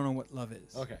 You Don't Know What Love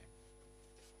Is. Okay.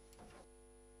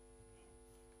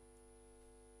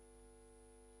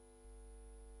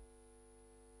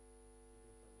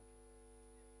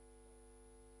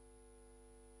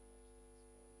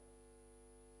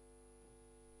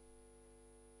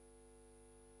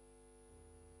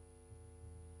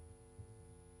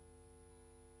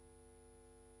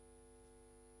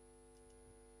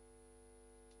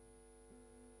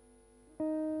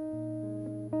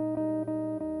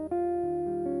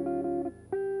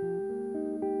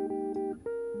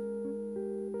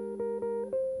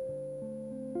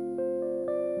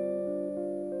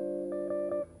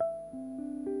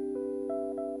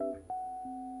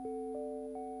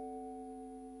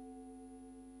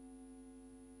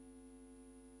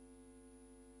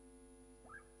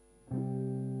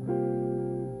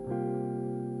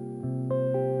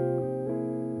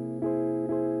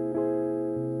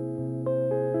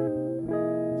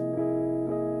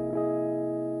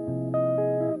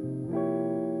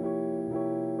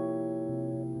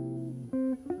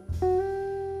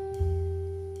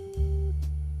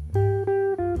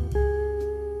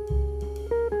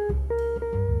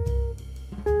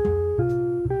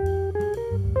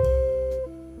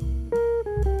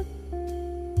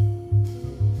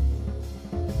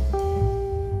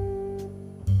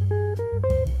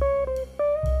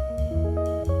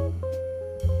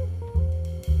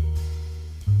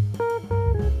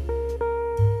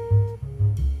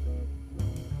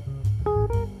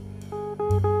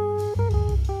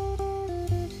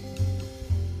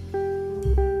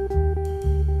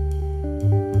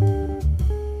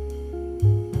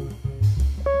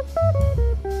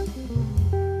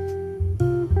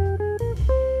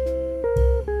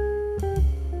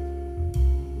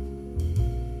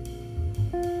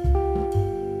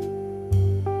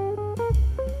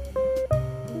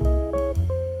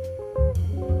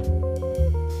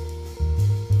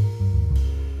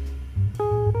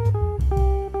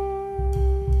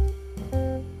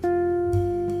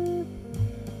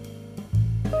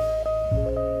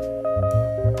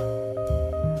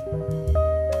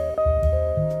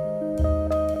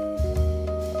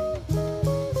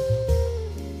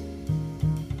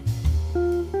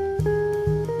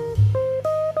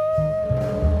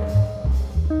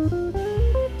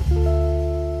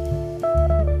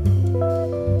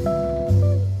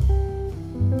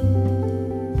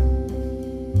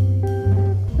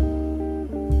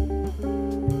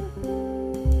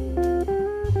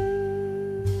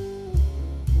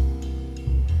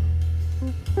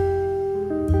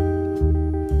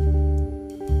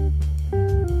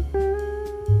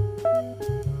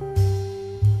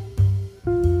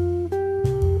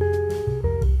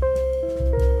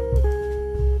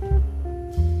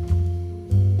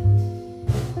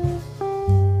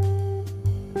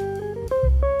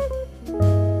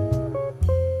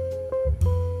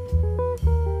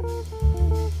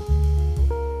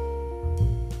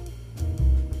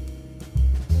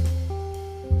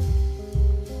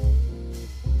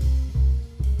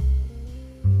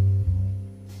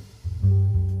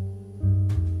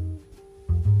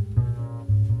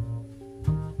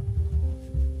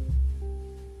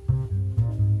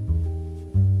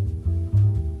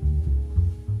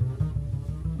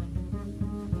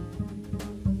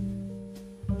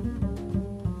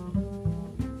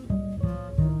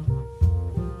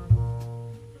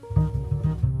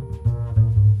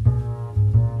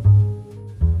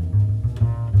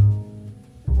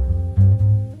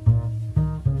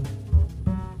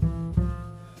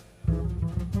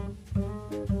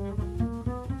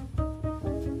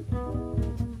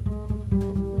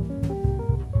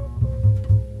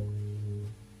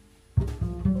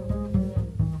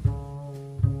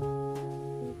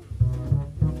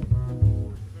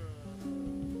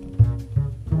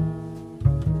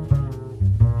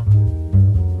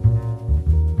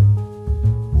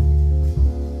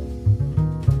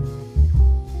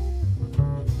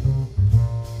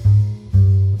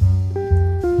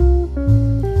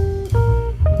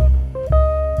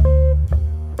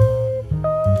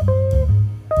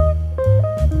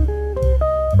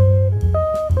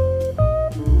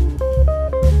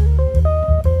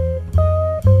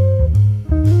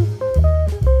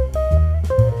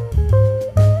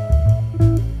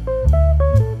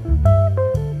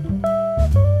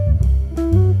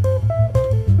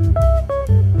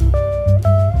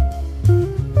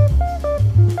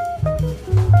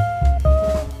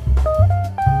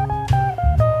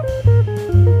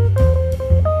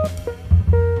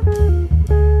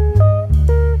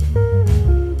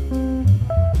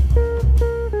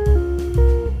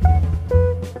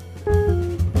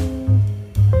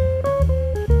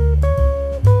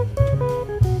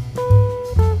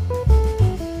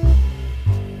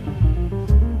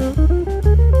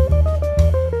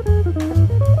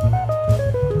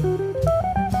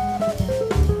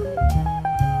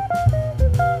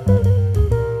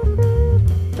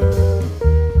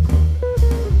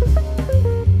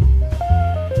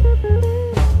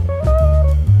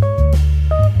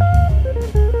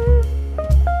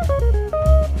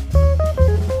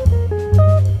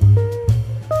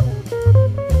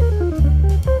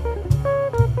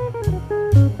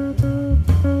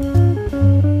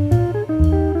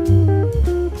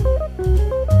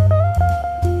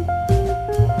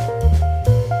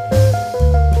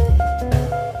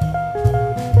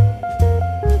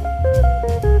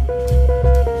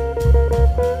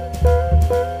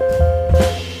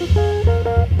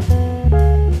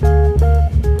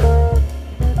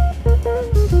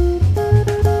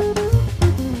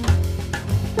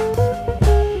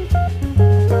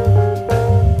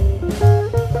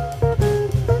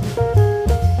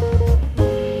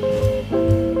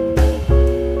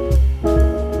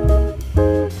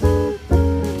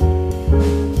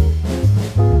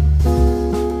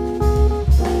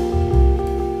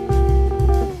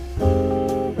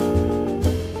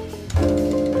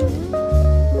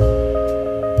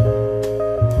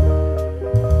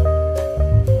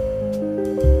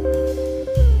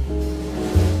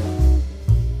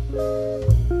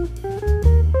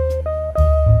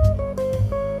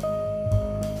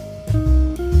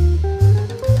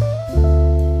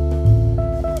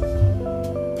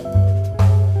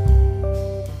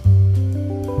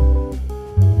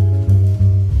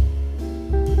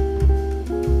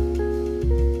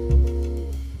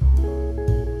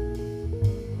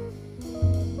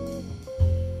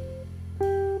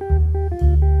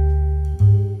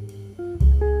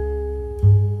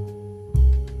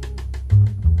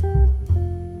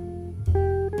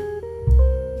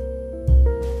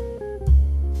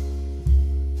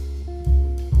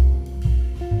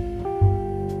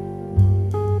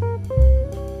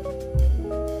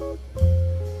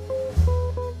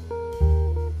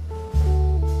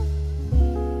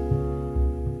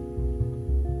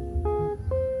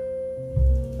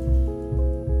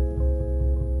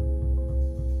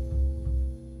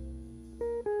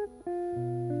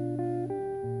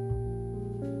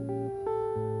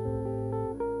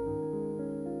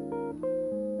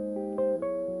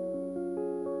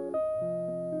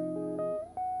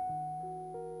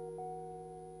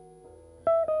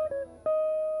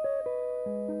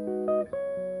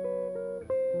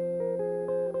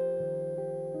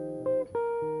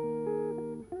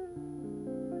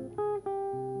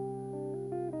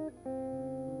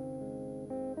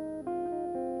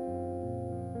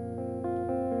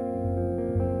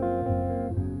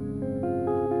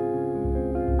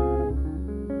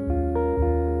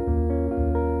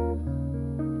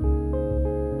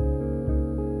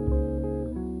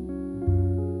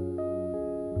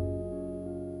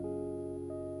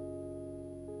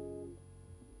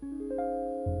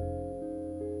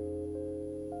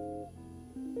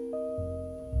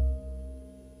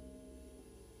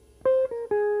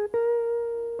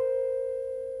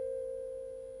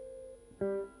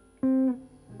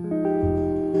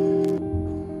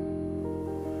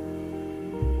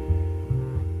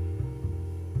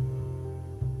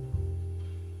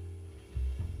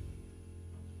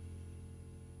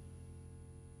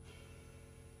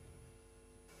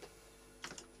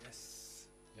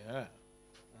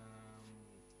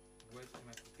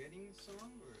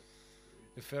 song? Or?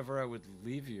 If ever I would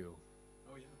leave you.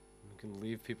 Oh yeah. You can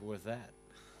leave people with that.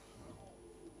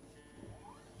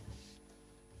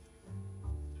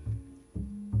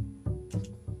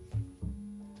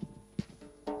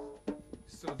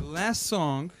 So the last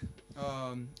song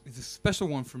is a special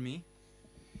one for me.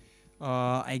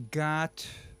 I got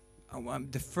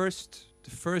the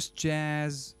first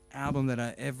jazz album that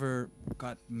I ever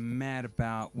got mad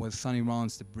about was Sonny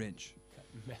Rollins' The Bridge. Got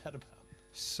mad about.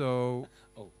 So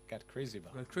Got crazy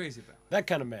about. got crazy about. That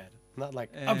kind of mad. Not like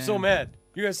I'm so mad.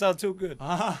 You guys sound too good.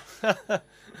 Well,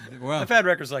 I've had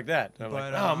records like that. I'm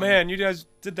but, like, oh man, you guys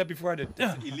did that before I did.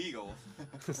 Illegal.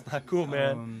 It's not cool,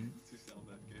 man. To sell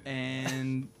that game.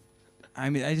 And I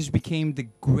mean, I just became the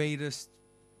greatest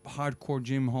hardcore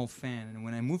Jim Hall fan. And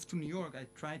when I moved to New York, I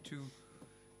tried to,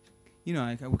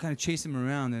 I would kind of chase him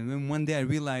around. And then one day I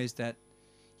realized that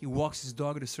he walks his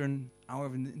dog at a certain hour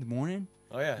in the morning.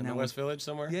 Oh yeah, in And the I West Village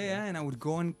somewhere. Yeah, and I would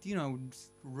go and would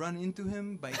run into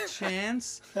him by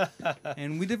chance,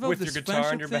 and we developed With this your guitar on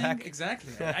friendship your thing. back?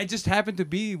 Exactly. I just happened to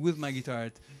be with my guitar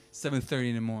at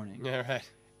 7:30 in the morning, Yeah, right.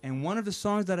 and one of the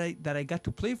songs that I got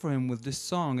to play for him was this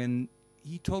song, and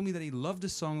he told me that he loved the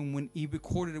song, and when he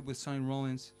recorded it with Sonny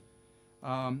Rollins,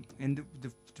 and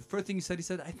the first thing he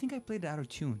said, I think I played it out of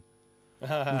tune.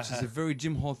 Which is a very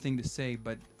Jim Hall thing to say,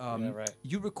 but Yeah, right.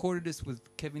 you recorded this with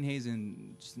Kevin Hayes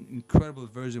in just an incredible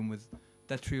version with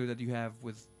that trio that you have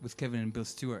with Kevin and Bill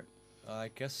Stewart. I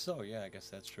guess so. Yeah, I guess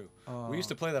that's true. We used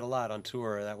to play that a lot on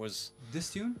tour. That was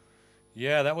This tune?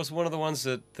 Yeah, that was one of the ones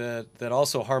that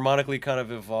also harmonically kind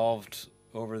of evolved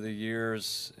over the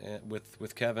years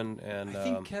with Kevin. And I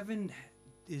think Kevin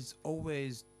is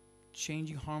always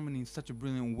changing harmony in such a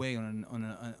brilliant way on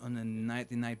a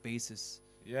night-to-night basis.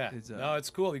 yeah, It's, no, it's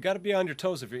cool. You got to be on your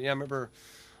toes. If you, I remember,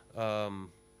 a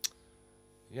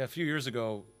few years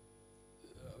ago,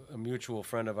 a mutual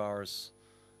friend of ours,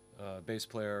 bass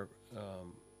player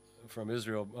from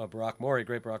Israel, Barak Mori,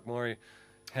 great Barak Mori,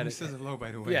 He says hello,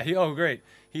 by the way. Yeah, great.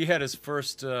 He had his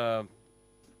first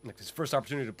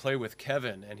opportunity to play with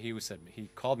Kevin, and he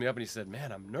called me up and he said,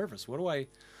 "Man, I'm nervous. What do I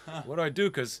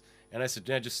do?" And I said,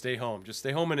 "Yeah, just stay home. Just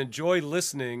stay home and enjoy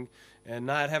listening, and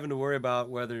not having to worry about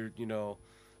whether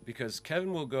because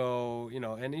Kevin will go,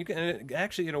 and you can and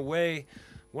actually in a way,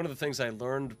 one of the things I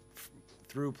learned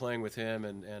through playing with him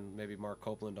and maybe Mark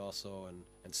Copeland also and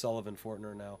Sullivan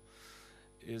Fortner now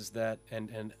is that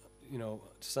and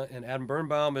Adam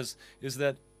Birnbaum is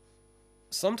that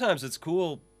sometimes it's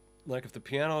cool, like if the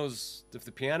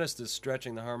pianist is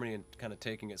stretching the harmony and kind of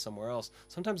taking it somewhere else,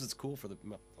 sometimes it's cool a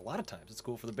lot of times it's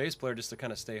cool for the bass player just to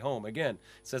kind of stay home. Again,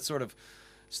 it's that sort of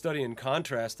study in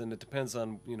contrast, and it depends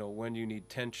on when you need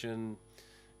tension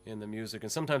in the music,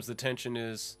 and sometimes the tension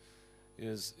is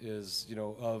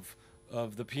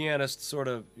of the pianist sort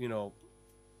of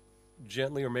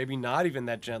gently, or maybe not even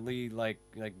that gently, like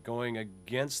going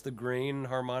against the grain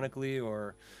harmonically,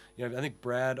 or I think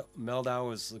Brad Meldau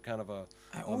was kind of a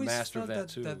master of that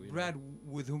too. That Brad,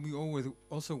 with whom we always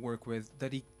also work with,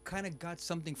 that he kind of got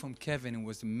something from Kevin and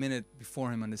was a minute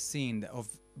before him on the scene of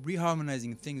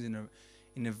reharmonizing things in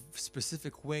a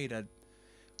specific way that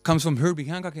comes from Herbie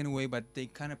Hancock in a way, but they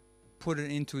kind of put it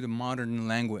into the modern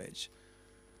language.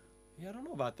 Yeah, I don't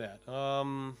know about that.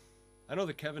 I know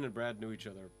that Kevin and Brad knew each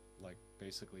other like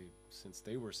basically since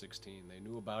they were 16. They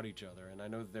knew about each other, and I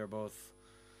know that they're both,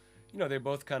 they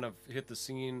both kind of hit the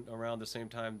scene around the same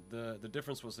time. The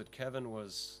difference was that Kevin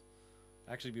was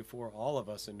actually before all of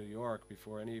us in New York,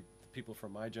 before any people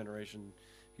from my generation.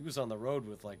 He was on the road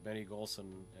with like Benny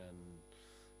Golson and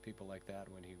people like that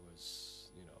when he was,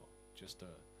 just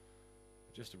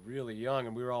a really young,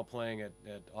 and we were all playing at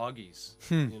Augie's,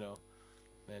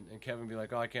 and Kevin be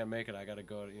like, "Oh, I can't make it. I got to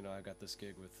go. I got this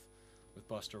gig with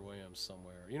Buster Williams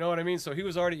somewhere." You know what I mean? So he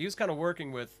was kind of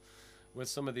working with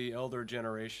some of the elder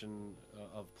generation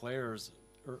of players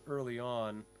early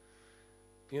on,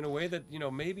 in a way that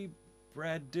maybe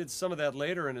Brad did some of that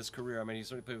later in his career. I mean, he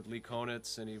certainly played with Lee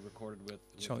Konitz, and he recorded with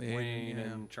Wayne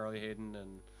and Charlie Hayden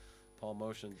and Paul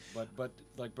Motion. But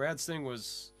like Brad's thing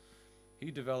was,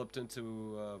 he developed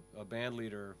into a band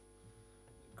leader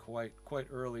quite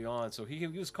early on. So he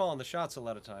was calling the shots a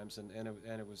lot of times, and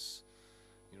it was,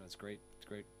 it's great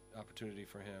opportunity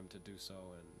for him to do so.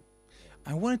 And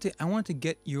I wanted to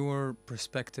get your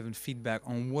perspective and feedback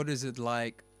on what is it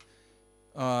like.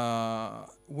 What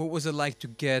was it like to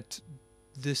get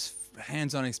this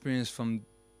hands-on experience from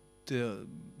the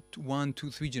 1,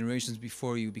 2, 3 generations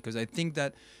before you? Because I think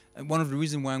that one of the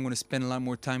reasons why I'm going to spend a lot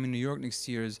more time in New York next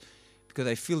year is because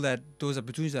I feel that those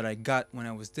opportunities that I got when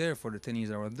I was there for the 10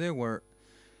 years I was there were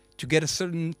to get a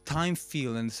certain time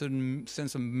feel and a certain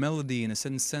sense of melody and a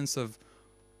certain sense of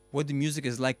what the music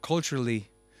is like culturally,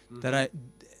 that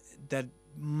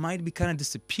might be kind of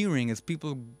disappearing as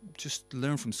people just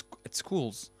learn from at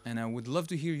schools. And I would love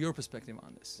to hear your perspective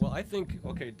on this. Well, I think,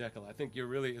 okay, Dekel, I think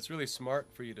it's really smart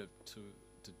for you to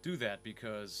do that,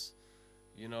 because,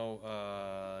 you know,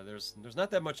 there's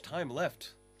not that much time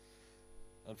left,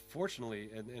 unfortunately,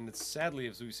 and it's sadly,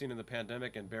 as we've seen in the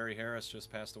pandemic, and Barry Harris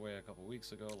just passed away a couple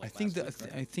weeks ago. Like I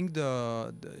think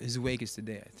his wake is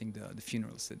today. I think the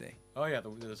funeral is today. Oh yeah,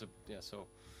 so.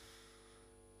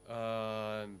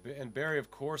 And Barry,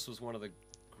 of course, was one of the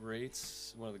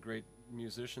greats, one of the great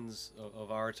musicians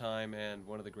of our time, and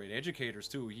one of the great educators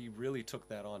too. He really took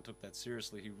that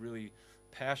seriously. He really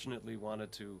passionately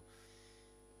wanted to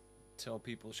show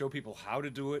people how to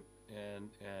do it,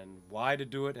 and why to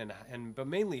do it, but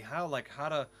mainly how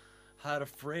to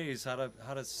phrase, how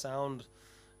to sound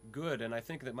good. And I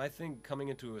think that my thing coming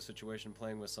into a situation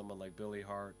playing with someone like Billy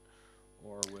Hart,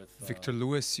 or with Victor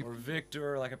Lewis, or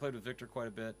Victor, like I played with Victor quite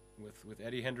a bit, with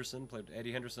Eddie Henderson, played with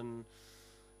Eddie Henderson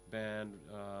band,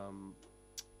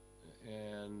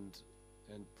 and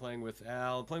playing with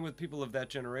Al, playing with people of that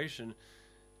generation,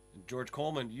 George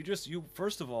Coleman. You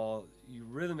first of all, you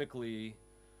rhythmically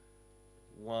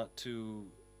want to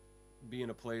be in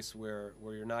a place where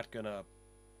you're not gonna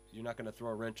throw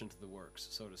a wrench into the works,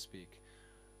 so to speak.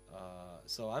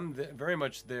 So I'm very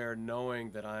much there, knowing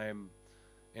that I'm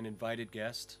an invited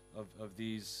guest of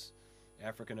these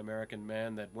African American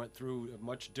men that went through a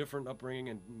much different upbringing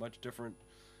and much different,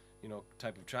 you know,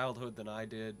 type of childhood than I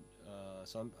did.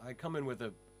 So I come in with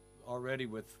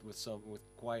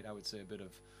quite, I would say, a bit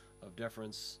of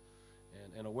deference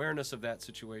and awareness of that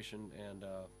situation. And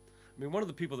I mean, one of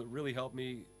the people that really helped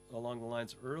me along the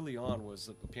lines early on was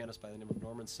a pianist by the name of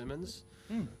Norman Simmons,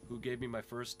 who gave me my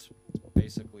first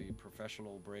basically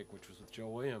professional break, which was with Joe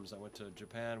Williams. I went to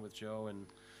Japan with Joe in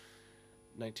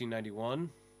 1991,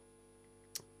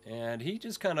 and he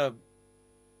just kind of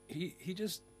he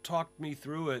just talked me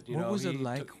through it. What was it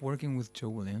like working with Joe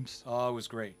Williams? Oh, it was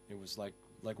great. It was like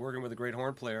working with a great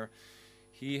horn player.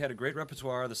 He had a great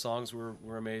repertoire. The songs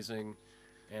were amazing,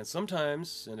 and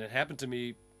sometimes, and it happened to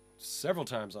me several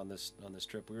times on this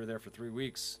trip. We were there for 3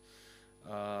 weeks.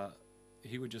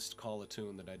 He would just call a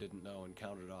tune that I didn't know and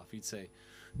count it off. He'd say,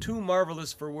 "Too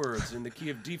marvelous for words in the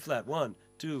key of D flat. 1,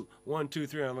 2, 1, 2,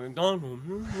 3." And I'm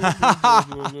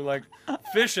going, like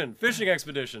fishing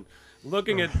expedition,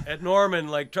 looking at Norman,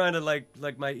 like trying to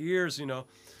like my ears, you know.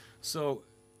 So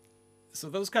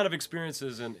those kind of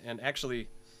experiences, and actually,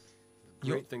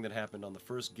 great thing that happened on the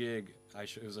first gig.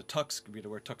 It was a tux. We had to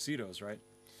wear tuxedos, right?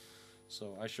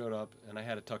 So I showed up, and I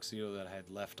had a tuxedo that I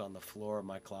had left on the floor of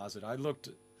my closet. I don't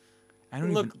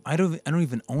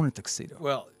even own a tuxedo.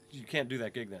 Well, you can't do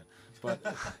that gig then. But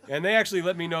and they actually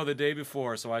let me know the day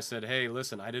before. So I said, "Hey,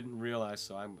 listen, I didn't realize.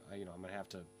 So I'm gonna have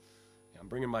to. I'm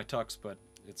bringing my tux, but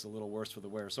it's a little worse for the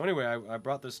wear." So anyway, I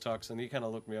brought this tux, and he kind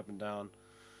of looked me up and down.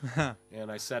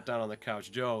 And I sat down on the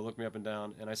couch. Joe looked me up and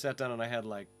down, and I sat down, and I had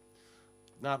like,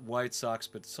 not white socks,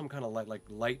 but some kind of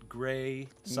light gray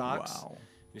socks. Wow.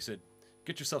 He said,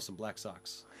 "Get yourself some black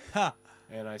socks."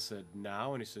 And I said,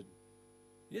 "Now?" And he said,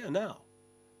 "Yeah, now."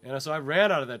 And so I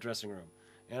ran out of that dressing room,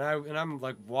 and I'm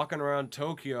like walking around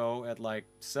Tokyo at like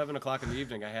 7 o'clock in the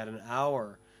evening. I had an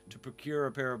hour to procure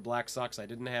a pair of black socks. I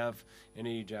didn't have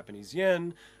any Japanese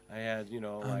yen. I had, you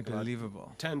know, like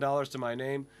unbelievable, $10 to my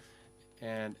name,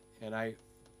 and I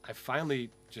finally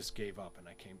just gave up, and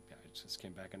I just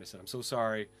came back and I said, "I'm so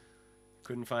sorry.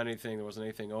 Couldn't find anything. There wasn't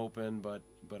anything open, but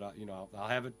you know, I'll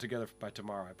have it together by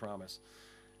tomorrow, I promise."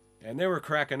 And they were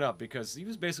cracking up because he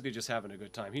was basically just having a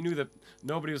good time. He knew that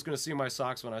nobody was going to see my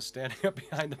socks when I was standing up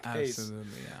behind the bass.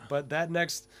 Absolutely, yeah. But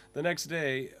the next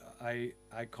day, I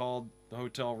called the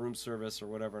hotel room service or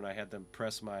whatever, and I had them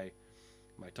press my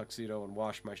tuxedo and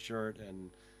wash my shirt,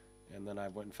 and then I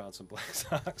went and found some black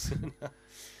socks.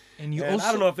 And also,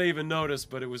 I don't know if they even noticed,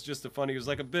 but it was just it was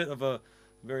like a bit of a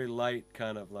very light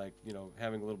kind of like, you know,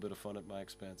 having a little bit of fun at my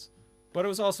expense. But it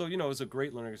was also, you know, it was a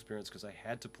great learning experience because I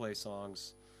had to play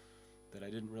songs that I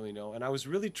didn't really know, and I was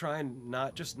really trying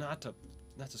not to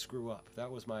screw up. That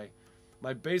was my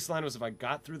baseline was if I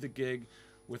got through the gig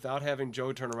without having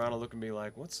Joe turn around and look at me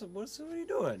like, what are you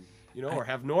doing? You know, or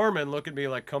have Norman look at me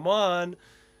like, come on,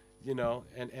 you know,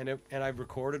 and I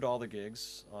recorded all the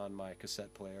gigs on my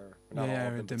cassette player. Not all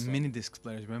of them, the mini disc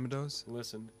players, remember those?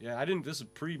 Listen, yeah, this is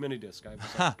pre-mini disc. I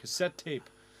was on cassette tape.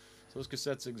 So those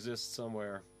cassettes exist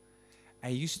somewhere. I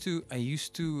used to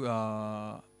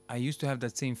have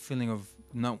that same feeling of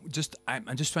I'm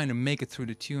just trying to make it through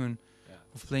the tune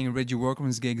of playing Reggie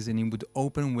Workman's gigs, and he would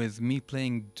open with me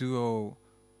playing duo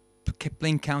kept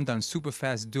playing Countdown super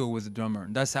fast duo with the drummer.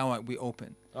 That's how we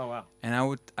opened. Oh wow.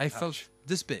 And I felt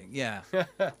this big, yeah,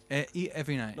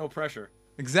 every night. No pressure.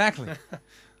 Exactly.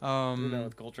 Doing that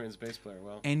with Coltrane's bass player.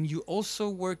 Well. And you also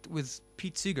worked with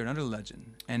Pete Seeger, another legend.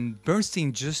 And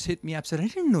Bernstein just hit me up, said, I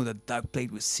didn't know that Doug played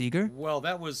with Seeger. Well,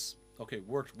 that was, okay,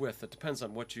 worked with. It depends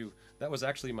on what you, that was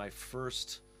actually my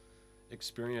first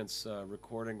experience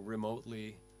recording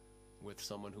remotely with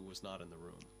someone who was not in the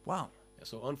room. Wow. Yeah,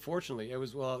 so unfortunately, it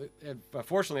was, well,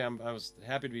 fortunately, I was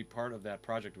happy to be part of that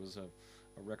project. It was a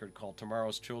record called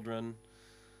Tomorrow's Children.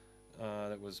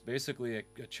 That was basically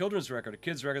a children's record, a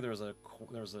kid's record. There was a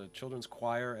children's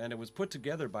choir, and it was put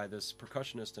together by this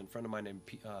percussionist and friend of mine named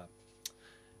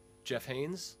Jeff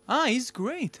Haynes. Ah, he's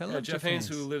great. I love Jeff Haynes,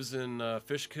 who lives in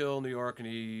Fishkill, New York, and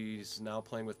he's now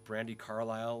playing with Brandi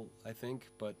Carlile, I think.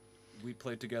 But we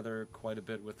played together quite a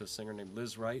bit with a singer named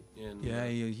Liz Wright.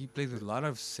 He played with a lot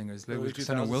of singers. Early With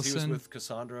Cassandra 2000s. Wilson. He was with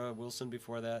Cassandra Wilson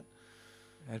before that.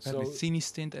 Had Pat Metheny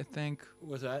stint, I think.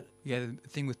 Was that? Yeah, the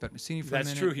thing with Pat Metheny for a minute.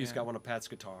 That's true. He's got one of Pat's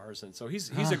guitars, and so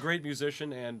he's a great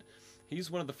musician, and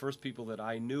he's one of the first people that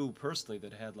I knew personally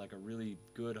that had like a really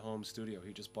good home studio.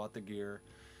 He just bought the gear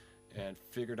and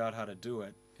figured out how to do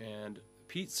it. And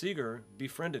Pete Seeger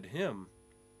befriended him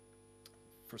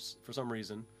for some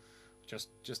reason. Just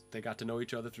they got to know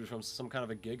each other through some kind of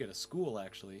a gig at a school,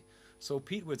 actually. So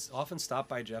Pete would often stop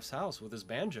by Jeff's house with his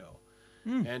banjo.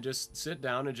 And just sit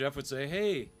down, and Jeff would say,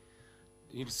 hey,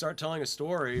 he'd start telling a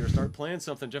story or start playing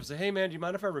something. Jeff would say, hey, man, do you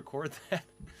mind if I record that?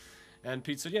 And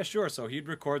Pete said, yeah, sure. So he'd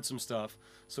record some stuff.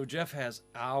 So Jeff has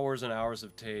hours and hours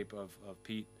of tape of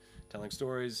Pete telling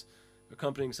stories,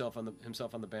 accompanying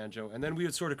himself on the banjo. And then we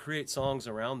would sort of create songs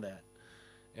around that.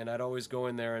 And I'd always go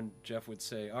in there, and Jeff would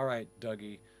say, all right,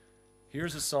 Dougie,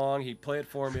 here's a song. He'd play it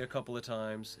for me a couple of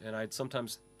times, and I'd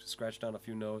sometimes scratch down a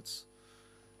few notes.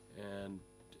 And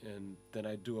then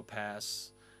I'd do a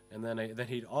pass, and then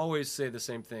he'd always say the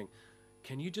same thing.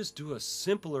 Can you just do a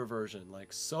simpler version,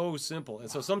 like so simple? And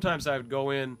so sometimes I would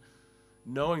go in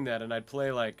knowing that, and I'd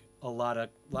play like a lot of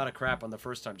crap on the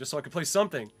first time, just so I could play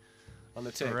something on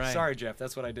the tape. Right. Sorry, Jeff,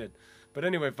 that's what I did. But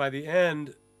anyway, by the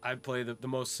end, I'd play the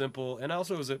most simple, and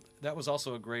also that was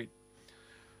also a great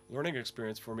learning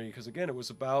experience for me, because again, it was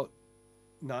about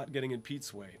not getting in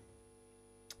Pete's way.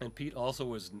 And Pete also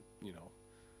was,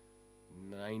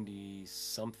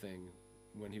 90-something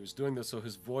when he was doing this, so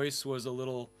his voice was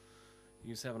he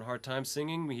was having a hard time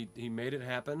singing. He made it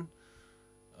happen,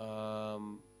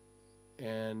 and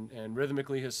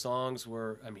rhythmically his songs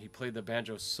were, he played the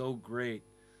banjo so great,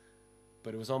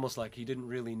 but it was almost like he didn't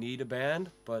really need a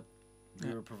band, but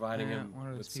we were providing him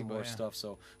with some more stuff.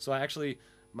 So I actually,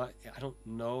 I don't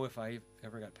know if I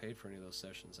ever got paid for any of those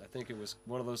sessions. I think it was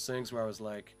one of those things where I was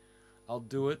like, I'll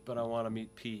do it, but I want to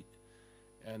meet Pete.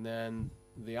 And then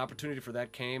the opportunity for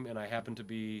that came, and I happened to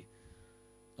be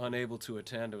unable to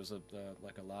attend. It was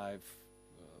like a live,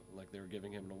 like they were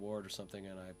giving him an award or something,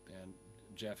 and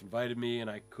Jeff invited me, and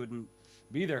I couldn't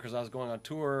be there because I was going on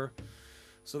tour.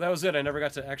 So that was it. I never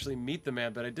got to actually meet the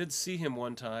man, but I did see him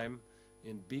one time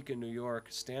in Beacon, New York,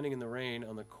 standing in the rain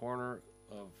on the corner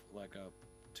of like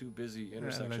two busy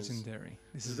intersections. Legendary.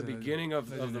 This is the beginning of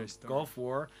the Gulf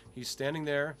War. He's standing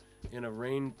there in a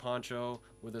rain poncho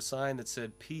with a sign that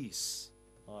said "Peace"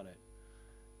 on it,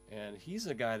 and he's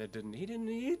a guy that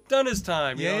he'd done his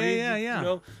time.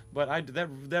 Yeah. But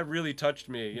that really touched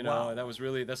me. Wow.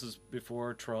 This is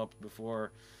before Trump,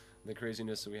 before the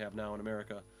craziness that we have now in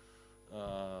America.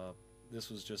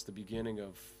 This was just the beginning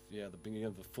of the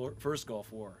first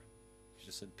Gulf War. He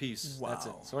just said "Peace." Wow. That's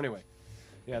it. So anyway,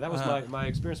 that was my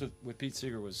experience with Pete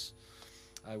Seeger. Was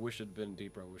I wish it had been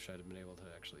deeper. I wish I'd have been able to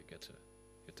actually get to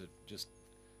just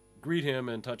greet him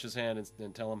and touch his hand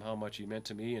and tell him how much he meant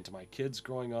to me and to my kids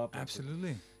growing up.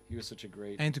 Absolutely. He was such a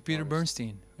great And to Peter artist.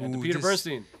 Bernstein. And to Peter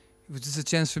Bernstein. It was just a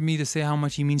chance for me to say how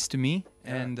much he means to me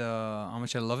and how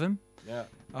much I love him. Yeah.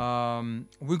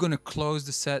 We're going to close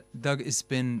the set. Doug, it's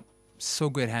been so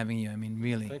great having you.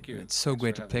 Really. Thank you. It's so Thanks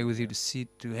great for to play having with me, you,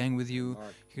 to hang with you,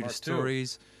 hear Mark the too.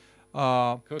 stories.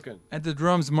 Cooking. At the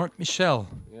drums, Marc Michel.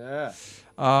 Yeah.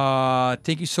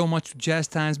 Thank you so much to Jazz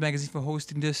Times Magazine for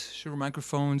hosting this. Shure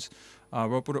Microphones,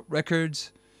 Ropeadope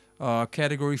Records,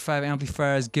 Category 5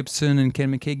 amplifiers, Gibson and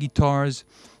Ken McKay guitars,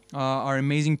 our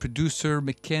amazing producer,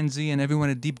 Mackenzie, and everyone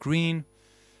at Deep Green,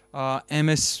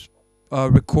 MS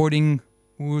Recording,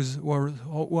 who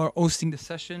are hosting the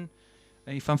session.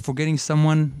 And if I'm forgetting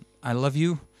someone, I love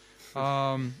you.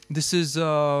 This is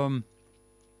If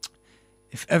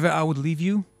Ever I Would Leave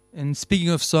You. And speaking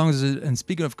of songs, and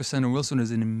speaking of Cassandra Wilson,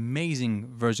 there's an amazing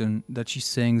version that she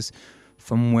sings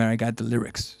from where I got the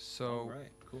lyrics. So All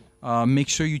right. Cool. Make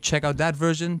sure you check out that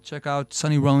version. Check out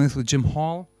Sonny Rollins with Jim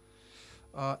Hall,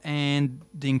 and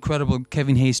the incredible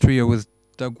Kevin Hayes trio with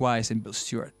Doug Weiss and Bill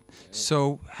Stewart.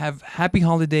 So have happy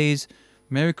holidays,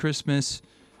 Merry Christmas,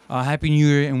 Happy New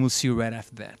Year, and we'll see you right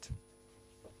after that.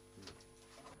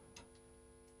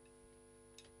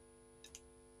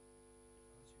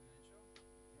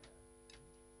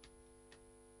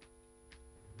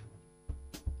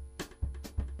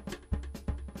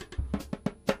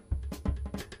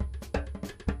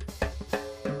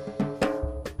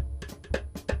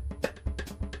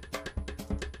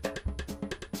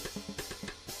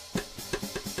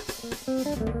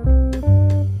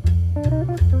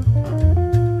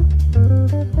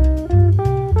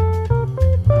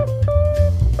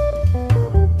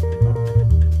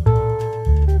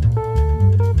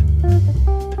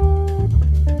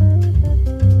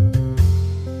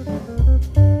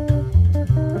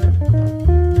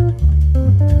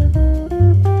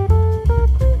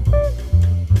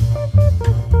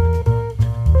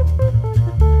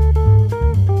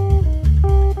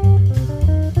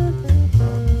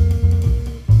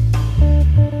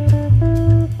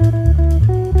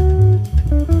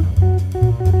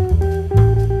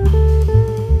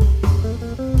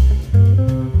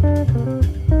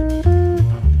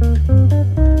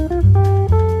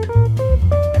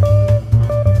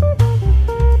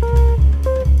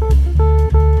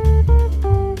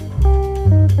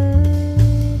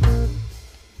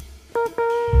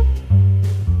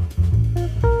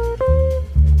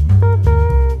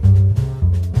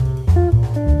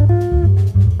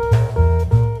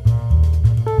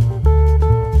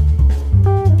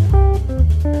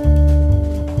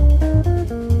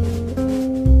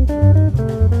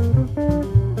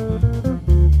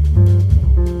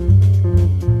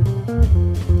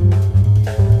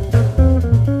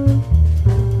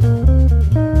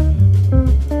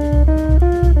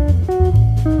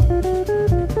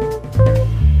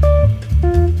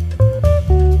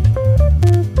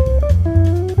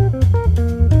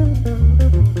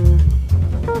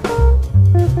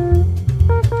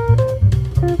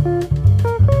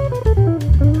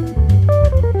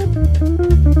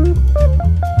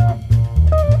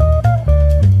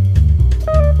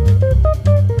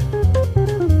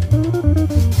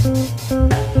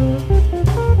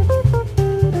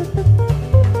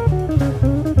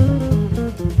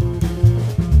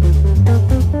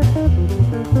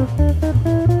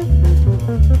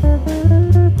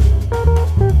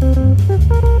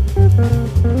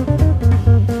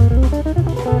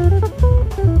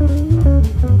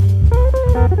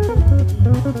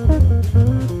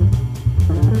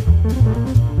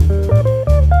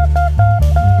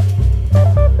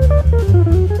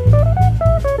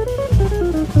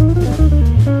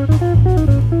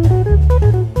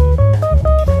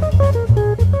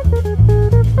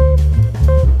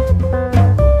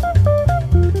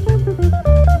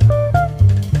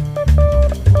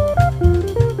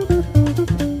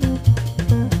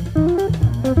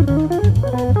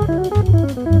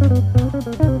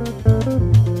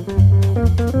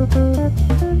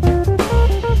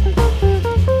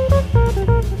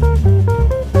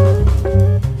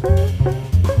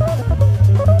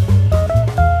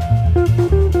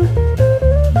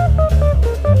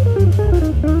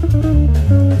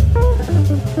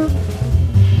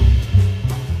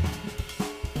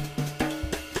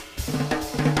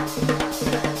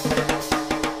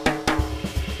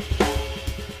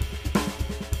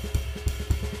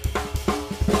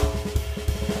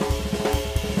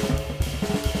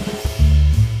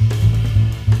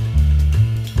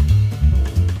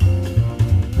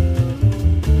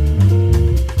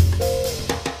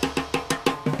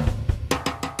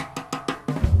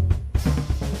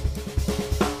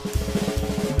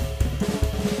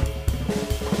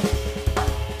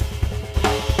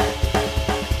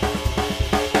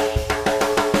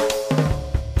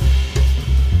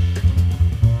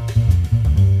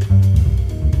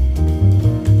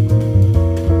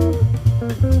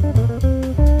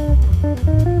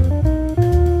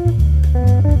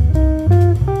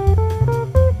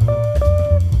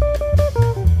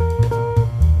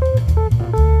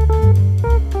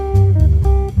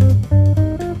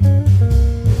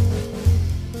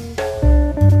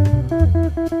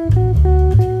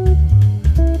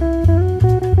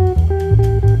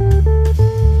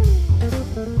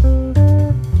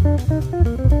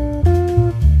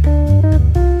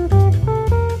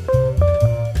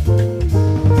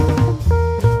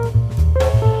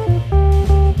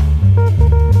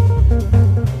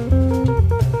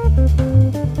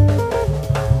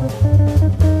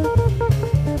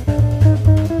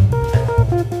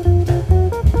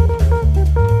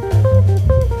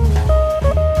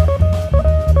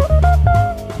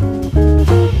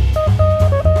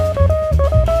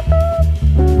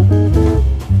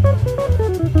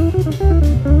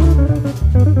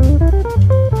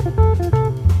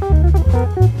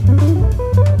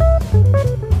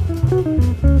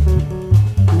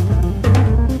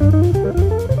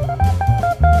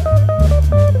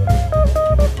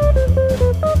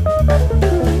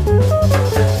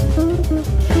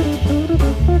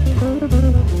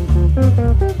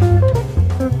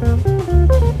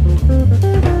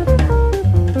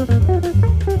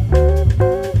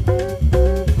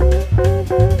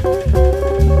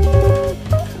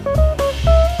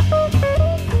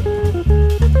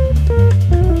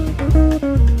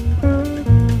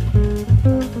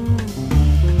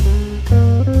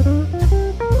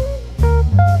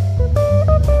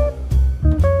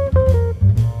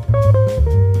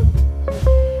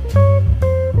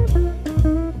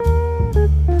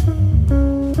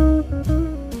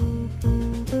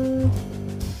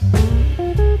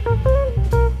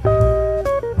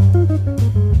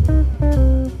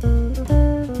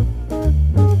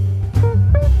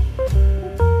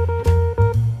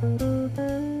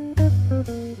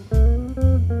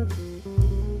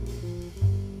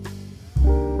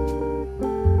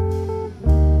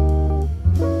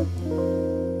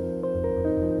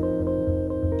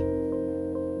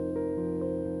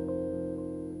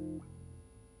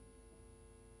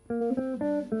 Thanks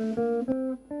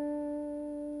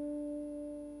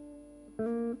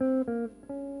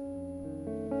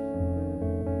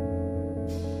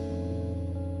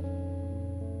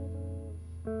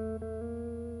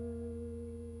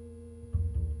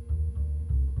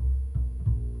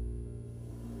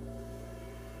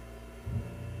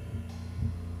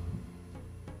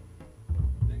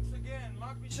again,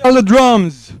 Marc Michel on the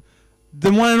drums.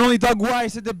 The one and only Doug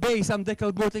Weiss at the bass. I'm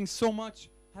Dekel Bor. Thanks so much.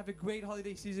 Have a great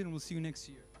holiday season. We'll see you next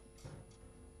year.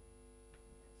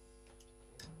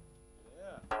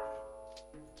 Yeah. Doug,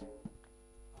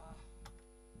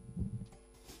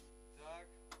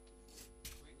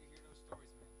 wait to hear those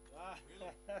stories, man.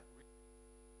 Really?